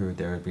inquiry heard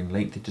there had been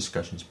lengthy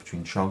discussions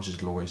between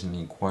Charles's lawyers and the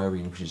inquiry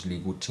in which his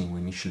legal team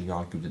initially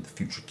argued that the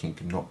future king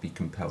could not be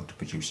compelled to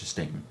produce a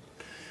statement.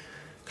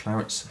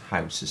 Clarence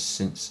House has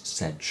since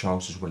said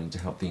Charles was willing to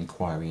help the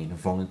inquiry and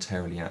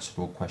voluntarily answered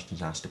all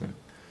questions asked of him.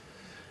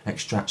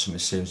 Extracts from a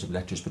series of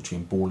letters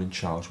between Ball and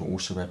Charles were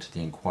also read to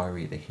the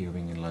inquiry at the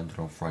hearing in London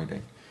on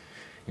Friday.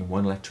 In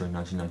one letter in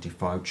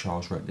 1995,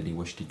 Charles wrote that he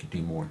wished he could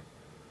do more.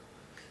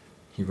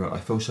 He wrote,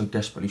 "I feel so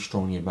desperately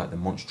strongly about the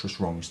monstrous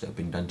wrongs that have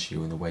been done to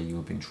you and the way you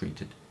have been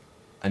treated."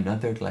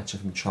 Another letter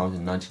from Charles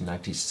in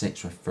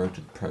 1996 referred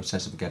to the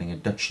process of getting a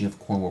Duchy of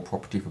Cornwall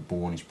property for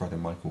Ball and his brother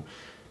Michael,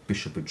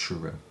 Bishop of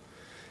Truro.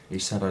 He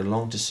said, "I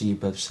long to see you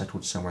both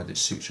settled somewhere that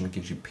suits you and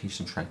gives you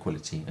peace and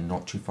tranquility, and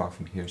not too far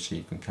from here so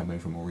you can come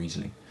over more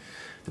easily."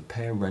 The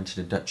pair rented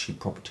a duchy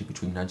property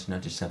between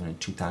 1997 and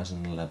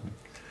 2011.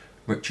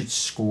 Richard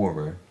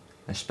Scorer,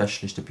 a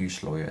specialist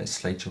abuse lawyer at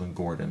Slater and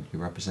Gordon, who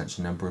represents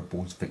a number of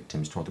Ball's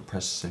victims, told the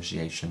Press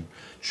Association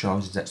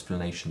Charles's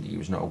explanation that he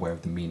was not aware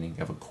of the meaning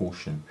of a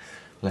caution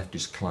left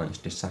his clients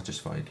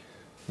dissatisfied.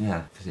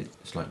 Yeah, because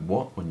it's like,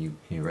 what when you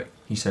hear it?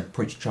 He said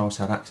Prince Charles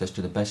had access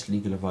to the best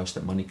legal advice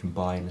that money can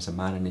buy, and as a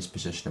man in his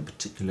position a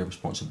particular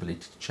responsibility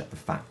to check the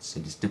facts.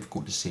 It is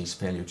difficult to see his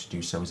failure to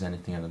do so as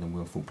anything other than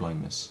willful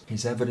blindness.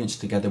 His evidence,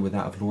 together with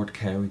that of Lord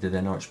Carey, the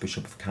then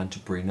Archbishop of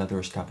Canterbury, and other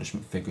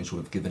establishment figures who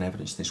have given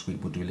evidence this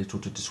week, will do little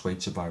to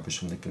dissuade survivors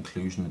from the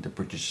conclusion that the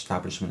British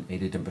establishment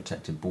aided and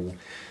protected Ball,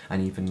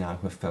 and even now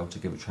have failed to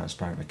give a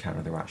transparent account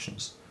of their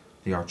actions.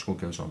 The article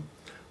goes on.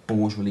 Ball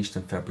was released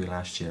in February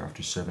last year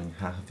after serving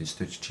half of his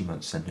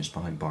 32-month sentence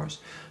behind bars.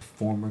 The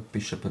former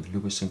Bishop of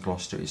Lewis and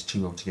Gloucester is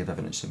too ill to give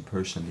evidence in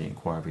person. The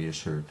inquiry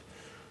is heard.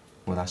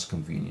 Well, that's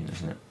convenient,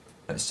 isn't it?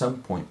 At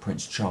some point,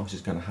 Prince Charles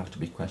is going to have to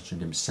be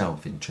questioned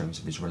himself in terms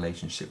of his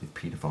relationship with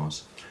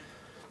paedophiles.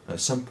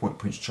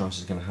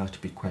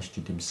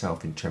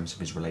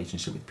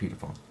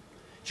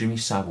 Jimmy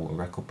Savile, a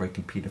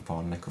record-breaking paedophile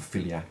and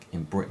necrophiliac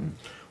in Britain,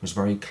 was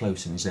very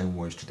close, in his own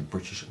words, to the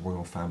British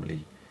royal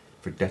family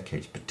for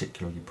decades,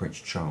 particularly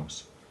Prince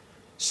Charles.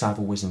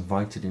 Savile was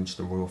invited into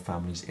the royal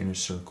family's inner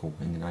circle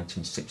in the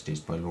 1960s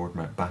by Lord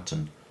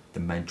Mountbatten, the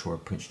mentor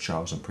of Prince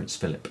Charles and Prince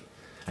Philip,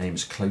 and he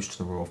was close to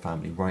the royal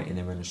family, right in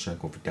their inner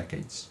circle for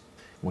decades.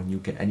 When you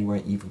get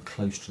anywhere even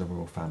close to the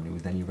royal family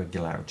with any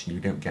regularity, you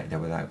don't get there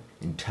without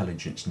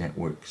intelligence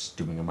networks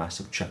doing a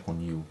massive check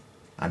on you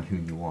and who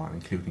you are,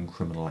 including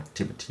criminal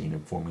activity, and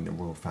informing the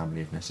royal family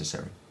if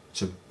necessary.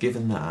 So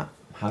given that,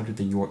 how did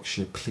the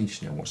Yorkshire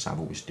police know what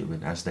Savile was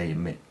doing, as they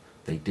admit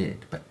they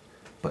did,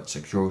 but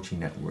security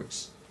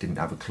networks didn't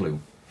have a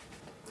clue?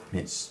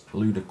 It's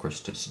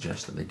ludicrous to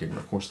suggest that they didn't.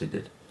 Of course they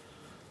did.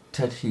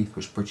 Ted Heath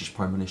was British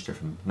Prime Minister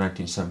from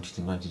 1970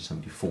 to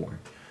 1974.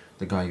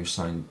 the guy who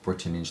signed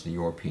Britain into the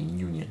European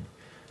Union,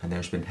 and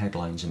there's been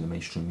headlines in the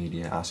mainstream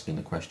media asking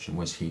the question,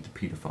 was he the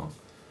paedophile?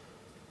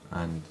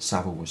 And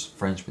Savile was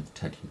friends with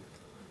Ted Heath.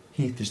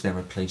 Heath is then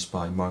replaced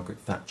by Margaret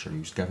Thatcher,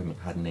 whose government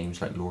had names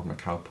like Lord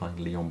McAlpine,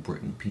 Leon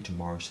Britton, Peter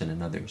Morrison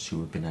and others who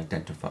have been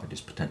identified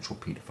as potential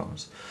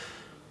paedophiles.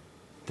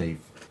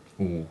 They've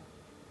all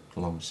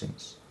long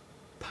since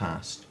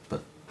passed,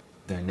 but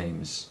their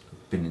names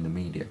have been in the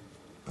media,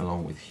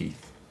 along with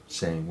Heath,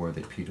 saying were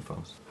they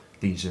paedophiles.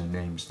 These are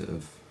names that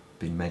have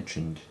been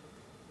mentioned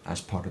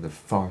as part of the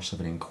farce of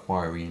an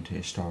inquiry into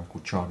historical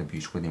child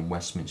abuse within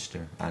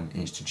Westminster and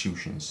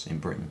institutions in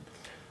Britain.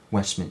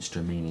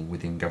 Westminster meaning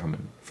within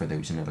government for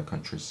those in other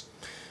countries.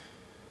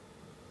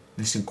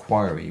 This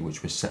inquiry,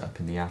 which was set up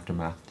in the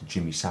aftermath of the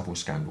Jimmy Savile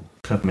scandal,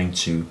 coming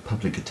to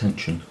public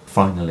attention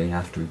finally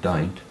after he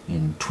died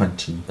in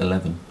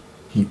 2011.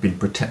 He'd been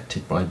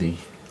protected by the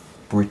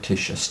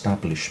British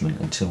establishment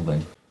until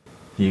then.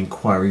 The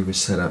inquiry was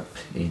set up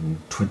in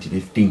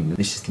 2015.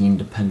 This is the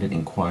independent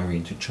inquiry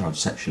into child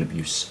sexual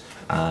abuse,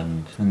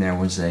 and there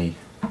was a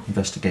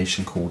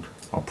investigation called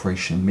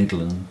Operation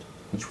Midland,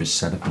 which was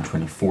set up in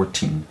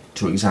 2014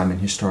 to examine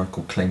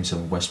historical claims of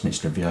a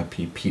Westminster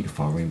VIP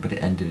paedophile ring, but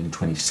it ended in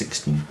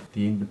 2016.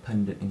 The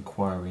independent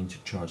inquiry into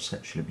child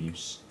sexual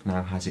abuse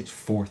now has its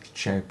fourth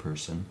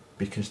chairperson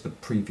because the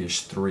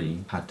previous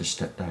three had to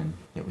step down.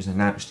 It was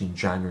announced in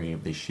January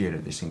of this year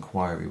that this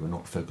inquiry would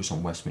not focus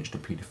on Westminster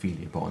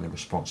paedophilia but on the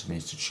response of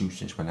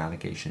institutions when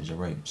allegations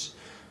arose.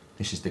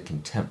 This is the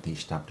contempt the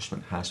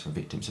establishment has for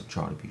victims of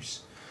child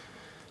abuse.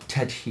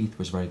 Ted Heath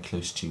was very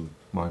close to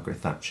Margaret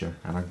Thatcher,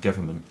 and our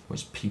government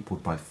was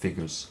peopled by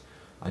figures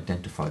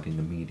identified in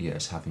the media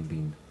as having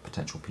been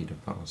potential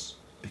paedophiles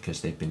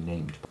because they've been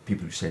named.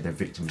 People who say they're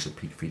victims of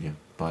paedophilia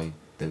by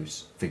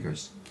those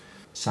figures.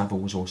 Savile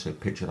was also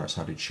pictured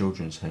outside a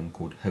children's home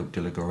called Haute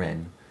de la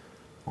Garenne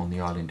on the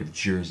island of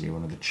Jersey,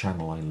 one of the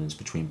Channel Islands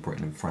between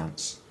Britain and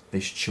France.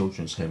 This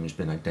children's home has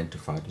been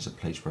identified as a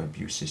place where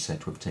abuse is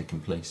said to have taken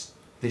place.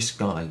 This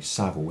guy,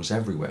 Savile, was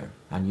everywhere,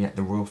 and yet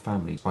the royal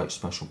family, despite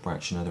Special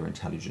Branch and other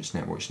intelligence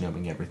networks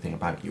knowing everything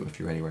about you if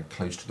you're anywhere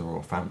close to the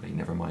royal family,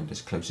 never mind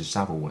as close as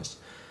Savile was,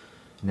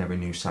 never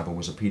knew Savile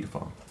was a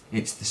paedophile.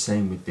 It's the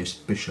same with this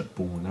Bishop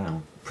Ball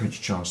now. Prince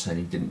Charles said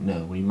he didn't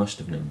know, well he must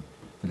have known.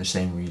 For the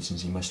same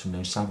reasons he must have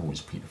known Savile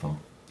was a paedophile.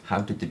 How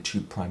did the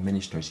two prime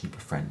ministers he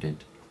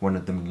befriended, one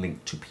of them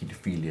linked to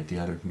paedophilia, the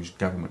other whose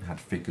government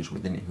had figures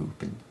within it who have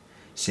been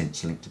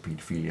since linked to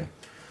paedophilia,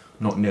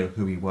 not know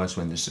who he was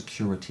when the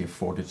security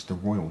afforded to the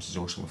royals is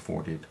also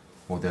afforded,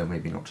 although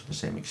maybe not to the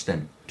same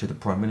extent, to the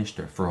Prime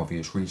Minister for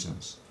obvious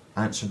reasons?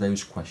 Answer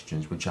those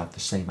questions which have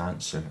the same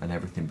answer and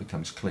everything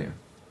becomes clear.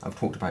 I've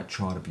talked about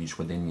child abuse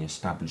within the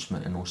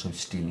establishment and also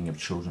stealing of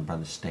children by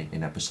the state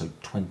in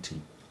episode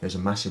 20. There's a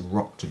massive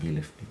rock to be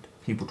lifted.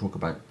 People talk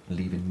about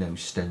leaving no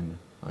stone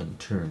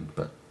unturned,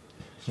 but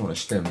it's not a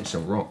stone, it's a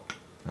rock.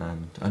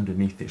 And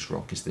underneath this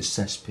rock is the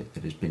cesspit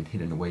that has been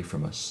hidden away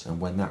from us, and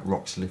when that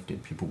rock's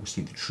lifted, people will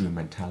see the true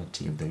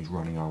mentality of those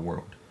running our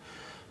world.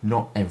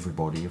 Not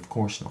everybody, of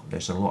course not.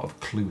 There's a lot of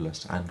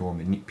clueless and or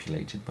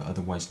manipulated, but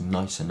otherwise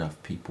nice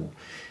enough people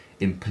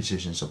in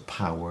positions of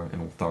power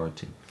and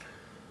authority.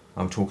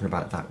 I'm talking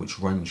about that which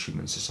runs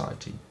human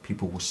society.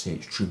 People will see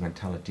its true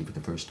mentality for the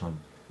first time.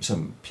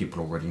 Some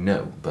people already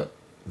know, but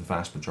the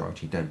vast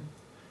majority don't.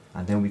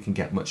 And then we can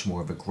get much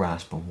more of a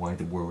grasp on why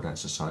the world and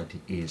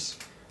society is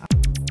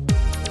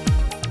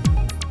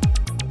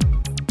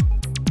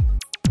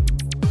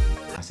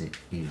as it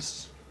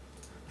is.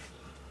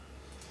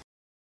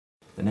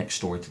 The next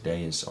story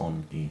today is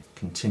on the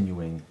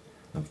continuing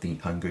of the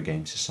Hunger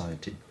Games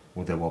Society,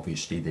 although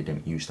obviously they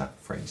don't use that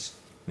phrase.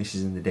 This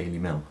is in the Daily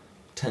Mail.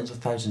 Tens of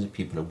thousands of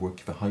people are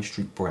working for high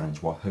street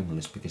brands while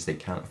homeless because they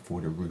can't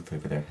afford a roof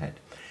over their head,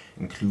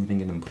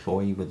 including an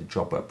employee with a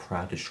job at a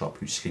Prada shop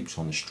who sleeps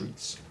on the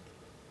streets.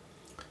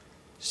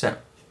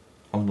 Set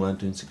on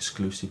London's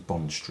exclusive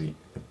Bond Street,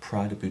 the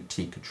Prada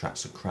boutique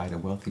attracts a crowd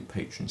of wealthy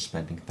patrons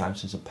spending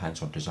thousands of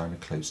pounds on designer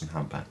clothes and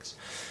handbags.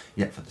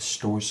 Yet for the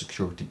store's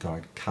security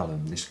guard,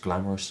 Callum, this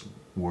glamorous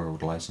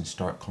world lies in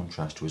stark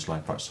contrast to his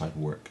life outside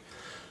work.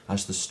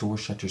 As the store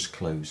shutters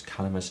close,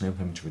 Callum has no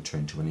home to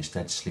return to and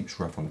instead sleeps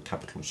rough on the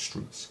capital's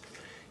streets.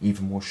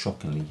 Even more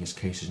shockingly, his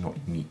case is not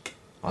unique.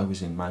 I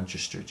was in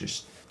Manchester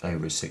just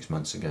over 6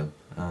 months ago,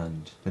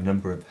 and the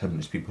number of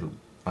homeless people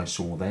I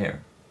saw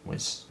there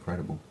was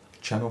incredible.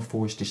 Channel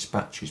 4's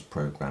Dispatches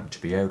programme,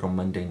 to be aired on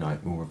Monday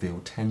night, will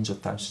reveal tens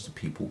of thousands of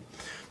people,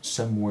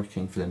 some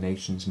working for the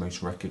nation's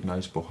most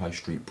recognisable high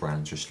street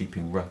brands, are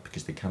sleeping rough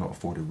because they cannot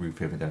afford a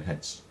roof over their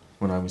heads.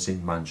 When I was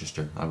in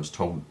Manchester, I was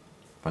told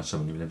by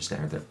someone who lives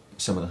there that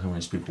some of the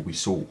homeless people we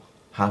saw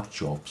have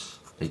jobs,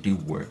 they do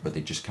work, but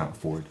they just can't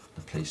afford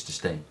a place to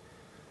stay.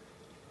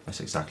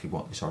 That's exactly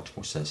what this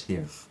article says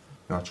here.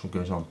 The article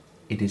goes on.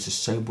 It is a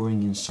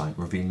sobering insight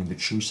revealing the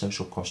true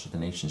social cost of the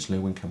nation's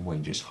low-income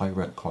wages, high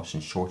rent costs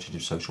and shortage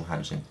of social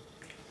housing.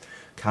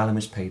 Callum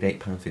is paid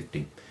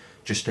 £8.50,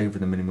 just over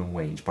the minimum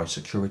wage, by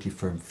security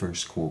firm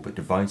First Call, but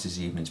divides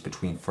his evenings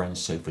between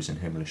friends' sofas and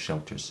homeless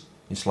shelters.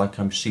 It's like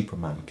I'm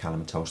Superman,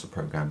 Callum tells the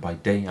programme. By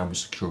day I'm a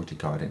security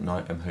guard, at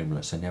night I'm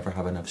homeless. I never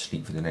have enough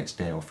sleep for the next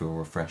day or feel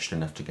refreshed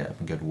enough to get up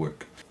and go to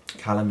work.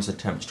 Callum's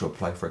attempts to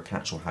apply for a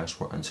council house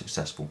were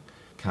unsuccessful.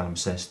 Callum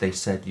says, they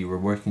said you were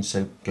working,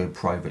 so go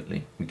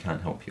privately, we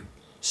can't help you.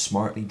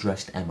 Smartly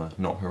dressed Emma,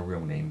 not her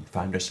real name,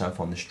 found herself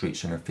on the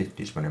streets in her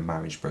 50s when her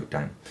marriage broke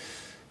down.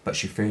 But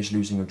she fears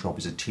losing her job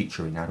as a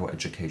teacher in adult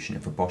education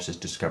if her bosses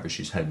discover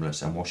she's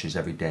homeless and washes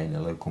every day in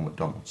a local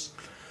McDonald's.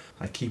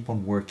 I keep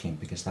on working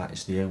because that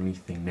is the only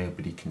thing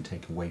nobody can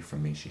take away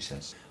from me, she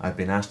says. I've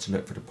been asked to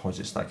look for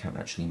deposits that I can't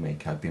actually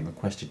make. I've been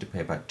requested to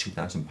pay about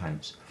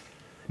 £2,000.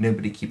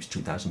 Nobody keeps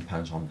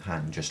 £2,000 on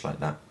hand just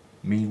like that.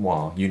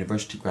 Meanwhile,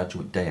 university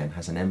graduate Dejan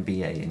has an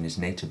MBA in his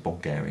native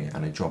Bulgaria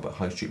and a job at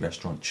high street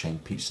restaurant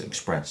chain Pizza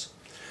Express,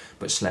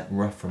 but slept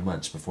rough for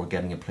months before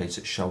getting a place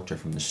at Shelter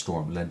from the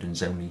Storm,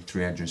 London's only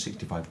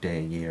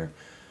 365-day-a-year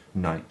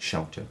night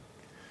shelter.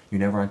 You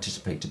never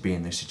anticipate to be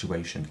in this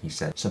situation, he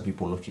said. Some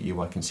people look at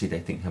you, I can see they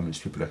think homeless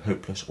people are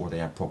hopeless or they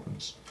have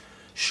problems.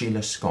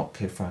 Sheila Scott,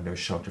 co-founder of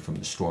Shelter from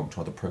the Storm,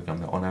 told the programme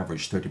that on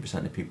average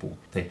 30% of people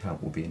they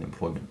help will be in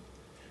employment.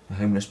 A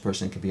homeless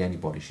person can be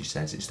anybody, she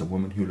says. It's the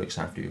woman who looks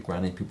after your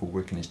granny, people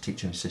working as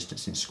teaching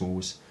assistants in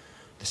schools.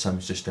 The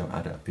sums just don't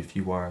add up. If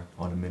you are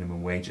on a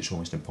minimum wage, it's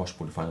almost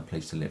impossible to find a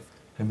place to live.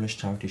 Homeless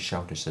charity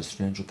Shelter says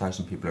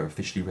 300,000 people are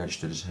officially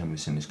registered as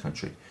homeless in this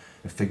country,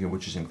 a figure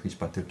which has increased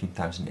by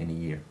 13,000 in a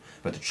year.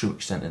 But the true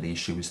extent of the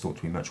issue is thought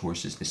to be much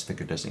worse, as this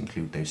figure doesn't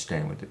include those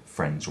staying with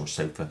friends or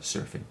sofa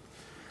surfing.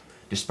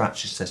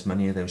 Dispatch says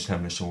many of those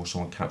homeless are also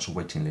on council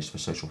waiting lists for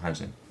social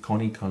housing.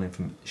 Connie Cullen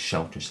from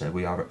Shelter said,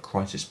 we are at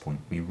crisis point.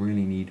 We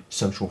really need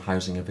social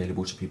housing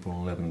available to people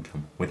on low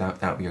income. Without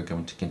that, we are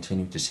going to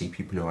continue to see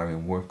people who are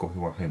in work or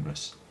who are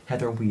homeless.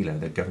 Heather Wheeler,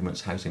 the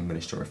government's housing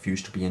minister,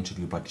 refused to be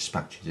interviewed by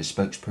Dispatch. A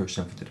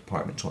spokesperson for the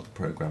department told the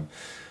programme,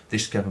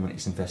 this government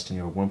is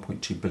investing over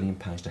 £1.2 billion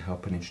to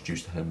help and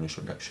introduce the Homeless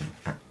Reduction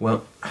Act.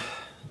 Well,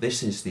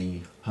 this is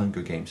the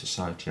Hunger Games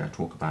Society I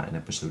talk about in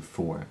episode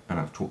 4, and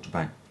I've talked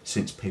about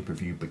since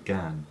pay-per-view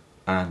began,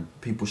 and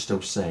people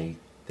still say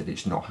that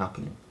it's not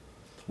happening.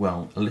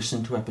 Well,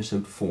 listen to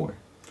episode 4.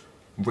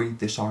 Read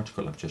this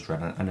article I've just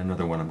read, and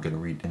another one I'm going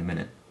to read in a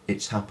minute.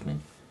 It's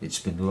happening. It's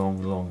been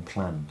long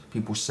planned.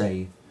 People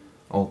say,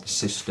 oh, the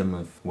system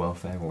of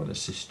welfare or the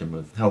system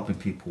of helping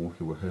people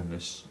who are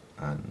homeless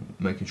and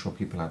making sure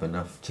people have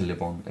enough to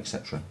live on,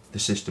 etc. The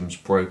system's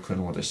broken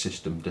or the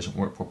system doesn't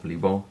work properly.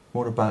 Well,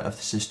 what about if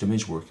the system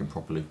is working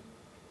properly?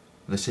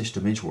 The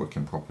system is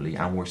working properly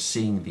and we're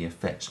seeing the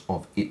effects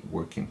of it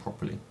working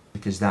properly,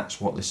 because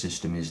that's what the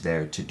system is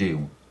there to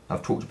do.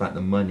 I've talked about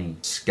the money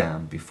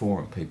scam before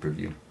on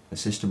pay-per-view. The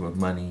system of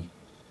money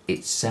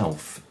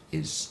itself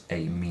is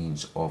a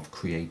means of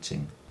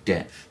creating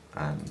debt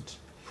and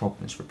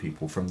problems for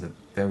people from the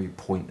very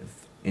point of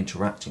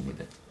interacting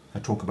with it. I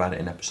talk about it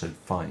in episode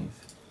 5.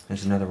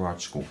 There's another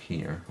article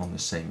here on the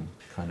same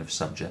kind of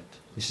subject.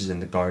 This is in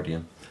The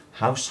Guardian.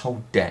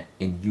 Household debt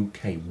in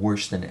UK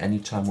worse than any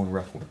time on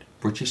record.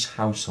 British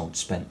households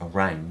spent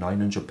around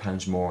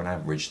 £900 more on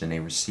average than they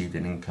received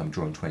in income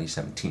during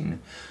 2017,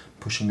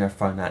 pushing their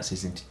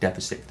finances into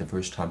deficit for the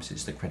first time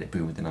since the credit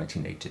boom of the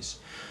 1980s.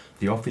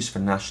 The Office for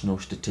National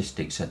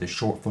Statistics said the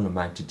shortfall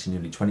amounted to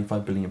nearly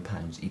 £25 billion,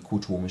 equal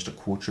to almost a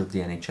quarter of the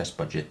NHS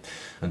budget,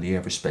 and the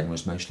overspend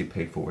was mostly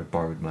paid for with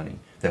borrowed money,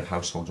 though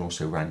households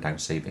also ran down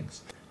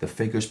savings. The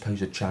figures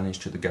pose a challenge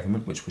to the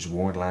government, which was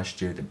warned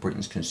last year that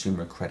Britain's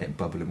consumer credit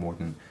bubble of more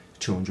than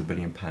 £200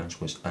 billion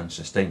was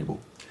unsustainable.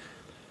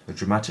 A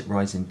dramatic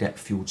rise in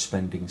debt-fueled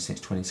spending since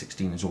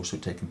 2016 has also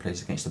taken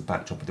place against the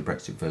backdrop of the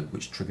Brexit vote,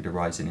 which triggered a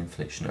rise in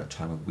inflation at a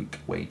time of weak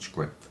wage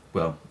growth.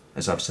 Well,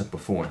 as I've said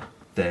before,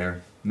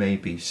 there may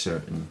be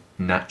certain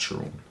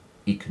natural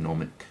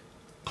economic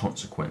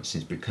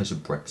consequences because of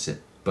Brexit,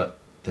 but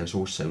there's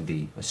also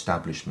the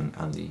establishment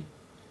and the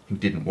who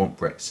didn't want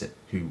Brexit,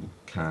 who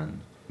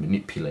can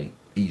manipulate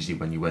easy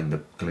when you own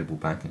the global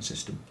banking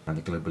system and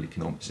the global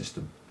economic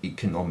system,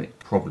 economic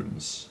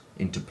problems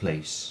into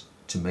place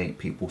to make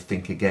people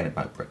think again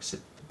about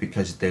Brexit,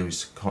 because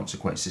those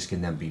consequences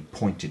can then be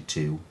pointed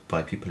to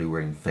by people who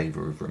are in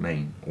favour of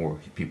Remain, or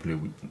people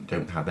who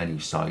don't have any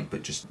side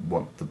but just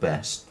want the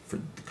best for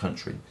the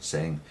country,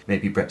 saying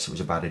maybe Brexit was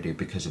a bad idea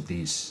because of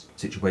these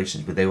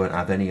situations, but they won't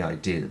have any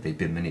idea that they've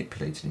been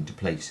manipulated into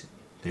place.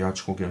 The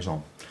article goes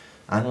on.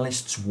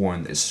 Analysts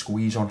warn that a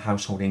squeeze on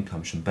household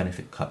incomes from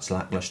benefit cuts,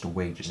 lacklustre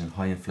wages and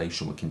high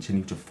inflation will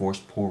continue to force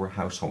poorer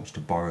households to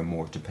borrow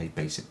more to pay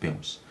basic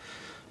bills.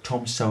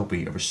 Tom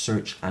Selby, a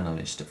research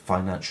analyst at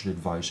financial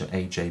advisor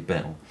AJ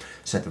Bell,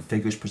 said the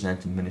figures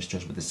presented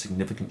ministers with a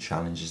significant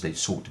challenge as they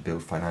sought to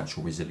build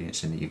financial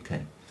resilience in the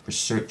UK.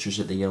 Researchers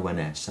at the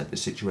ONS said the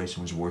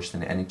situation was worse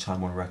than at any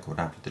time on record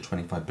after the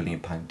 £25 billion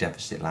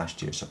deficit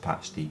last year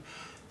surpassed the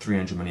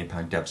 £300 million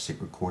deficit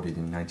recorded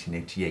in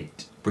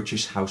 1988.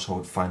 British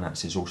household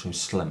finances also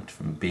slumped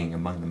from being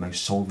among the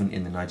most solvent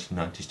in the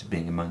 1990s to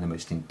being among the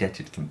most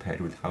indebted compared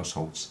with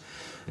households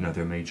in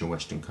other major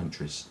Western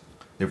countries.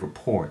 The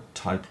report,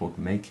 titled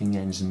Making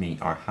Ends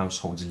Meet, Are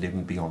Households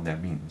Living Beyond Their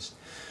Means?,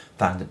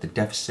 found that the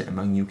deficit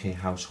among UK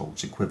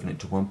households equivalent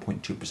to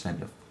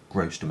 1.2% of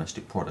gross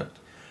domestic product,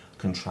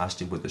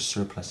 contrasted with the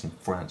surplus in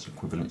France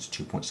equivalent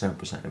to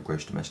 2.7% of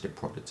gross domestic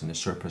product and the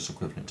surplus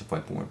equivalent to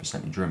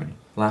 5.1% in Germany.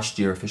 Last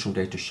year, official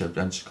data showed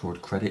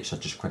unsecured credit,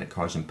 such as credit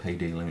cards and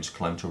payday loans,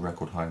 climbed to a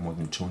record high of more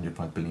than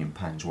 £205 billion,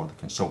 while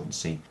the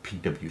consultancy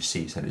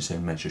PwC said its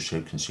own measures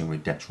showed consumer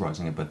debts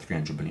rising above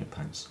 £300 billion.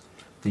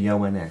 The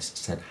ONS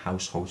said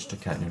households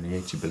took out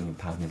nearly £80 billion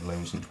in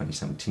loans in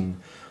 2017,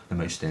 the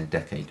most in a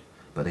decade,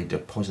 but they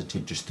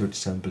deposited just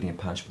 £37 billion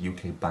for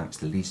UK banks,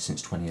 the least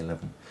since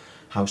 2011.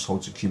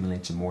 Households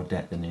accumulated more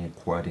debt than they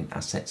acquired in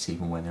assets,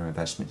 even when their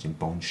investments in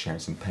bonds,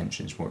 shares and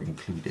pensions were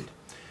included.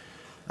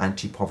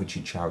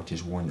 Anti-poverty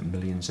charities warn that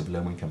millions of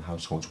low-income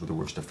households were the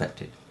worst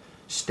affected.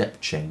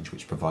 Step Change,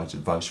 which provides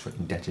advice for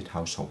indebted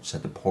households,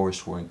 said the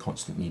poorest were in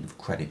constant need of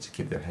credit to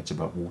keep their heads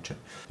above water.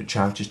 The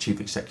charity's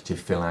chief executive,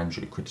 Phil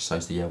Andrew,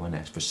 criticised the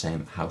ONS for saying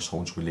that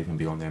households were living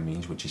beyond their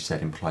means, which he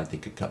said implied they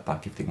could cut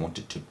back if they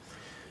wanted to.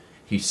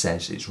 He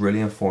says it's really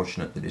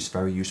unfortunate that this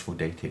very useful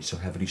data is so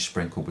heavily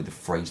sprinkled with the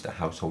phrase that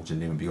households are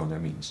living beyond their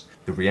means.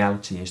 The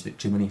reality is that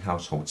too many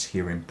households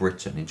here in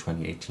Britain in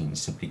 2018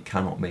 simply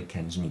cannot make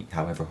ends meet,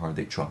 however hard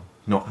they try.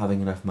 Not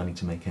having enough money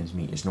to make ends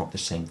meet is not the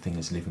same thing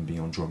as living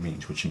beyond your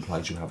means, which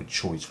implies you have a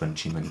choice when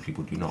too many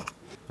people do not.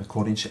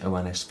 According to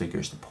ONS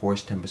figures, the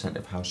poorest 10%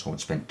 of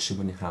households spent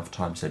 2.5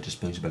 times their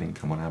disposable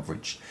income on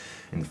average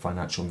in the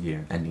financial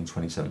year ending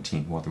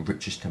 2017, while the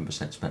richest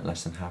 10% spent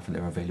less than half of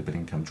their available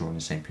income during the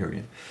same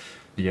period.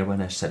 The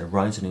ONS said a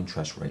rise in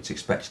interest rates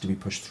expected to be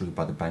pushed through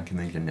by the Bank of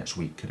England next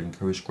week could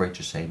encourage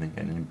greater saving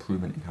and an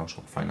improvement in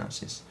household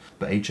finances.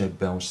 But AJ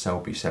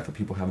Bell-Selby said for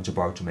people having to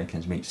borrow to make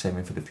ends meet,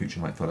 saving for the future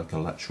might feel like a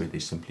luxury they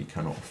simply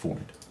cannot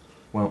afford.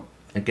 Well,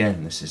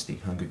 again, this is the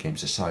Hunger Games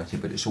Society,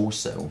 but it's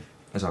also,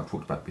 as I've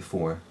talked about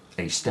before,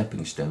 a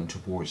stepping stone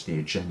towards the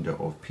agenda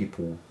of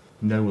people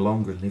no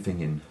longer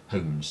living in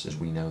homes as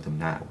we know them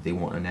now. They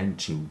want an end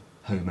to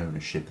home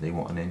ownership, they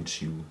want an end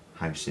to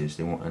houses,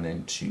 they want an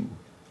end to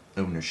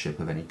ownership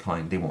of any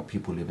kind. They want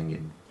people living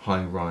in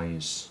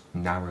high-rise,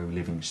 narrow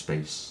living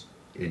space,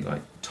 in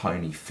like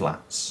tiny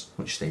flats,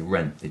 which they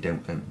rent, they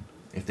don't own.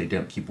 If they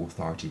don't keep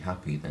authority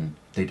happy, then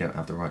they don't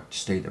have the right to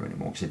stay there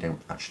anymore because they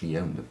don't actually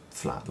own the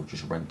flat, they'll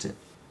just rent it.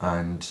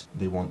 And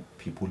they want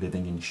people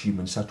living in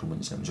human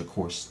settlement zones. Of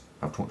course,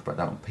 I've talked about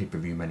that on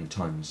pay-per-view many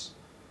times.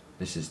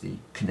 This is the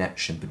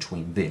connection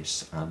between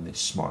this and this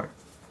smart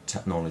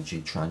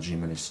technology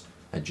transhumanist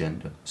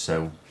agenda.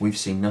 So we've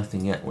seen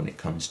nothing yet when it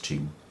comes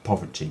to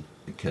poverty,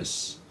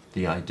 because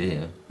the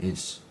idea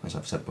is, as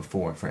I've said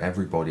before, for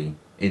everybody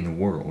in the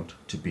world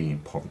to be in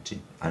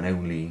poverty and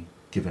only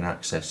given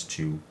access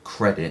to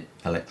credit,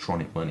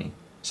 electronic money.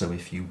 So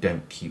if you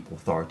don't keep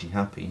authority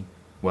happy,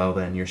 well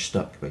then you're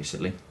stuck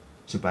basically.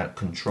 It's about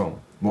control.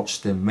 What's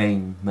the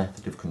main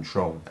method of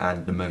control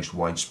and the most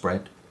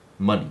widespread?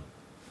 Money.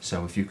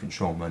 So if you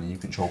control money, you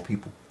control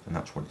people, and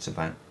that's what it's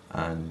about.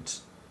 And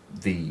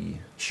the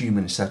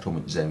human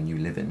settlement zone you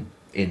live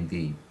in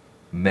the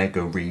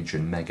mega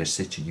region, mega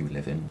city you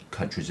live in,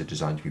 countries are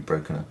designed to be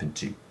broken up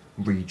into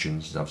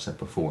regions, as I've said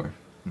before,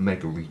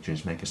 mega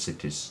regions, mega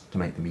cities, to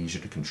make them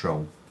easier to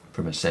control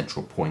from a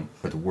central point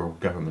for the world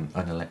government,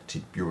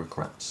 unelected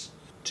bureaucrats,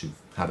 to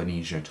have an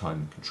easier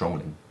time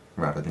controlling,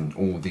 rather than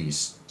all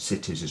these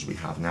cities as we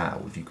have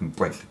now. If you can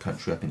break the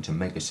country up into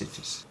mega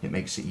cities, it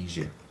makes it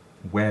easier.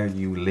 Where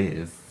you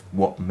live,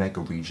 what mega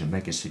region,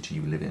 mega city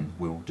you live in,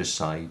 will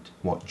decide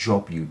what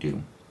job you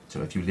do.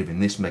 So if you live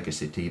in this mega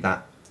city,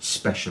 that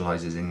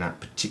specialises in that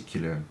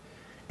particular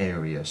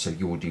area, so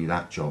you'll do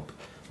that job.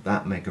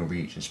 That mega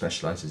region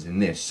specialises in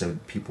this, so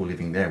people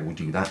living there will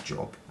do that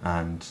job,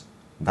 and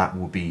that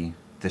will be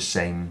the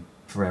same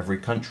for every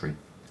country.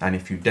 And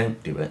if you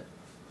don't do it,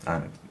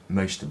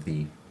 most of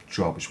the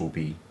jobs will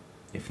be,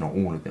 if not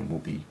all of them, will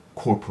be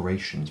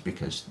corporations,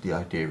 because the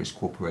idea is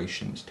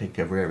corporations take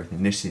over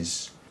everything. This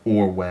is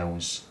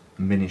Orwell's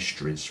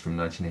Ministries from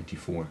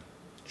 1984.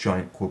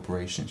 Giant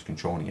corporations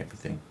controlling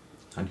everything.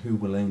 And who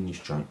will own these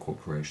giant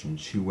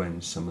corporations? Who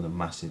owns some of the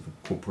massive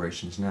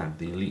corporations now?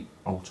 The elite,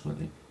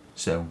 ultimately.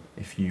 So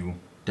if you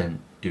don't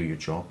do your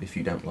job, if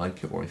you don't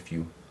like it, or if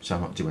you say,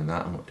 I'm not doing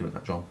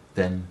that job,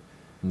 then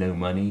no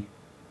money,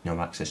 no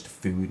access to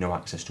food, no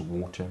access to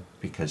water,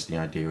 because the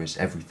idea is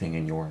everything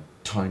in your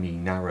tiny,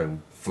 narrow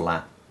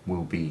flat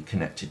will be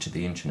connected to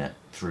the internet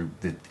through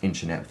the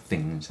Internet of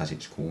Things, as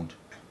it's called.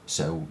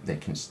 So they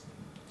can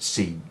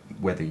see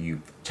whether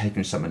you've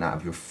taken something out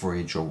of your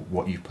fridge or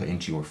what you put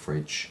into your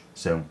fridge.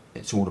 So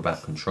it's all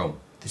about control.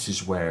 This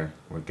is where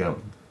we're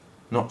going.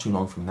 Not too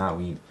long from now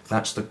either.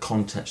 That's the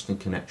context and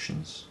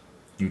connections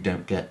you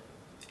don't get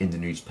in the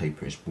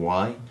newspapers.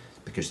 Why?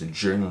 Because the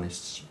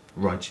journalists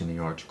writing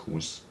the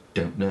articles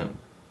don't know.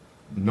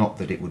 Not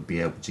that it would be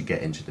able to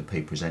get into the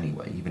papers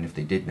anyway, even if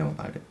they did know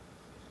about it.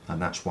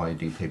 And that's why I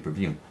do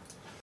pay-per-view.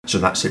 So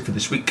that's it for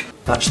this week.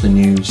 That's the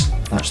news,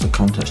 that's the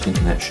context and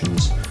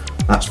connections,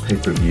 that's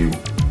pay-per-view.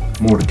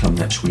 More to come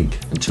next week.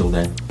 Until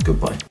then,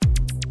 goodbye.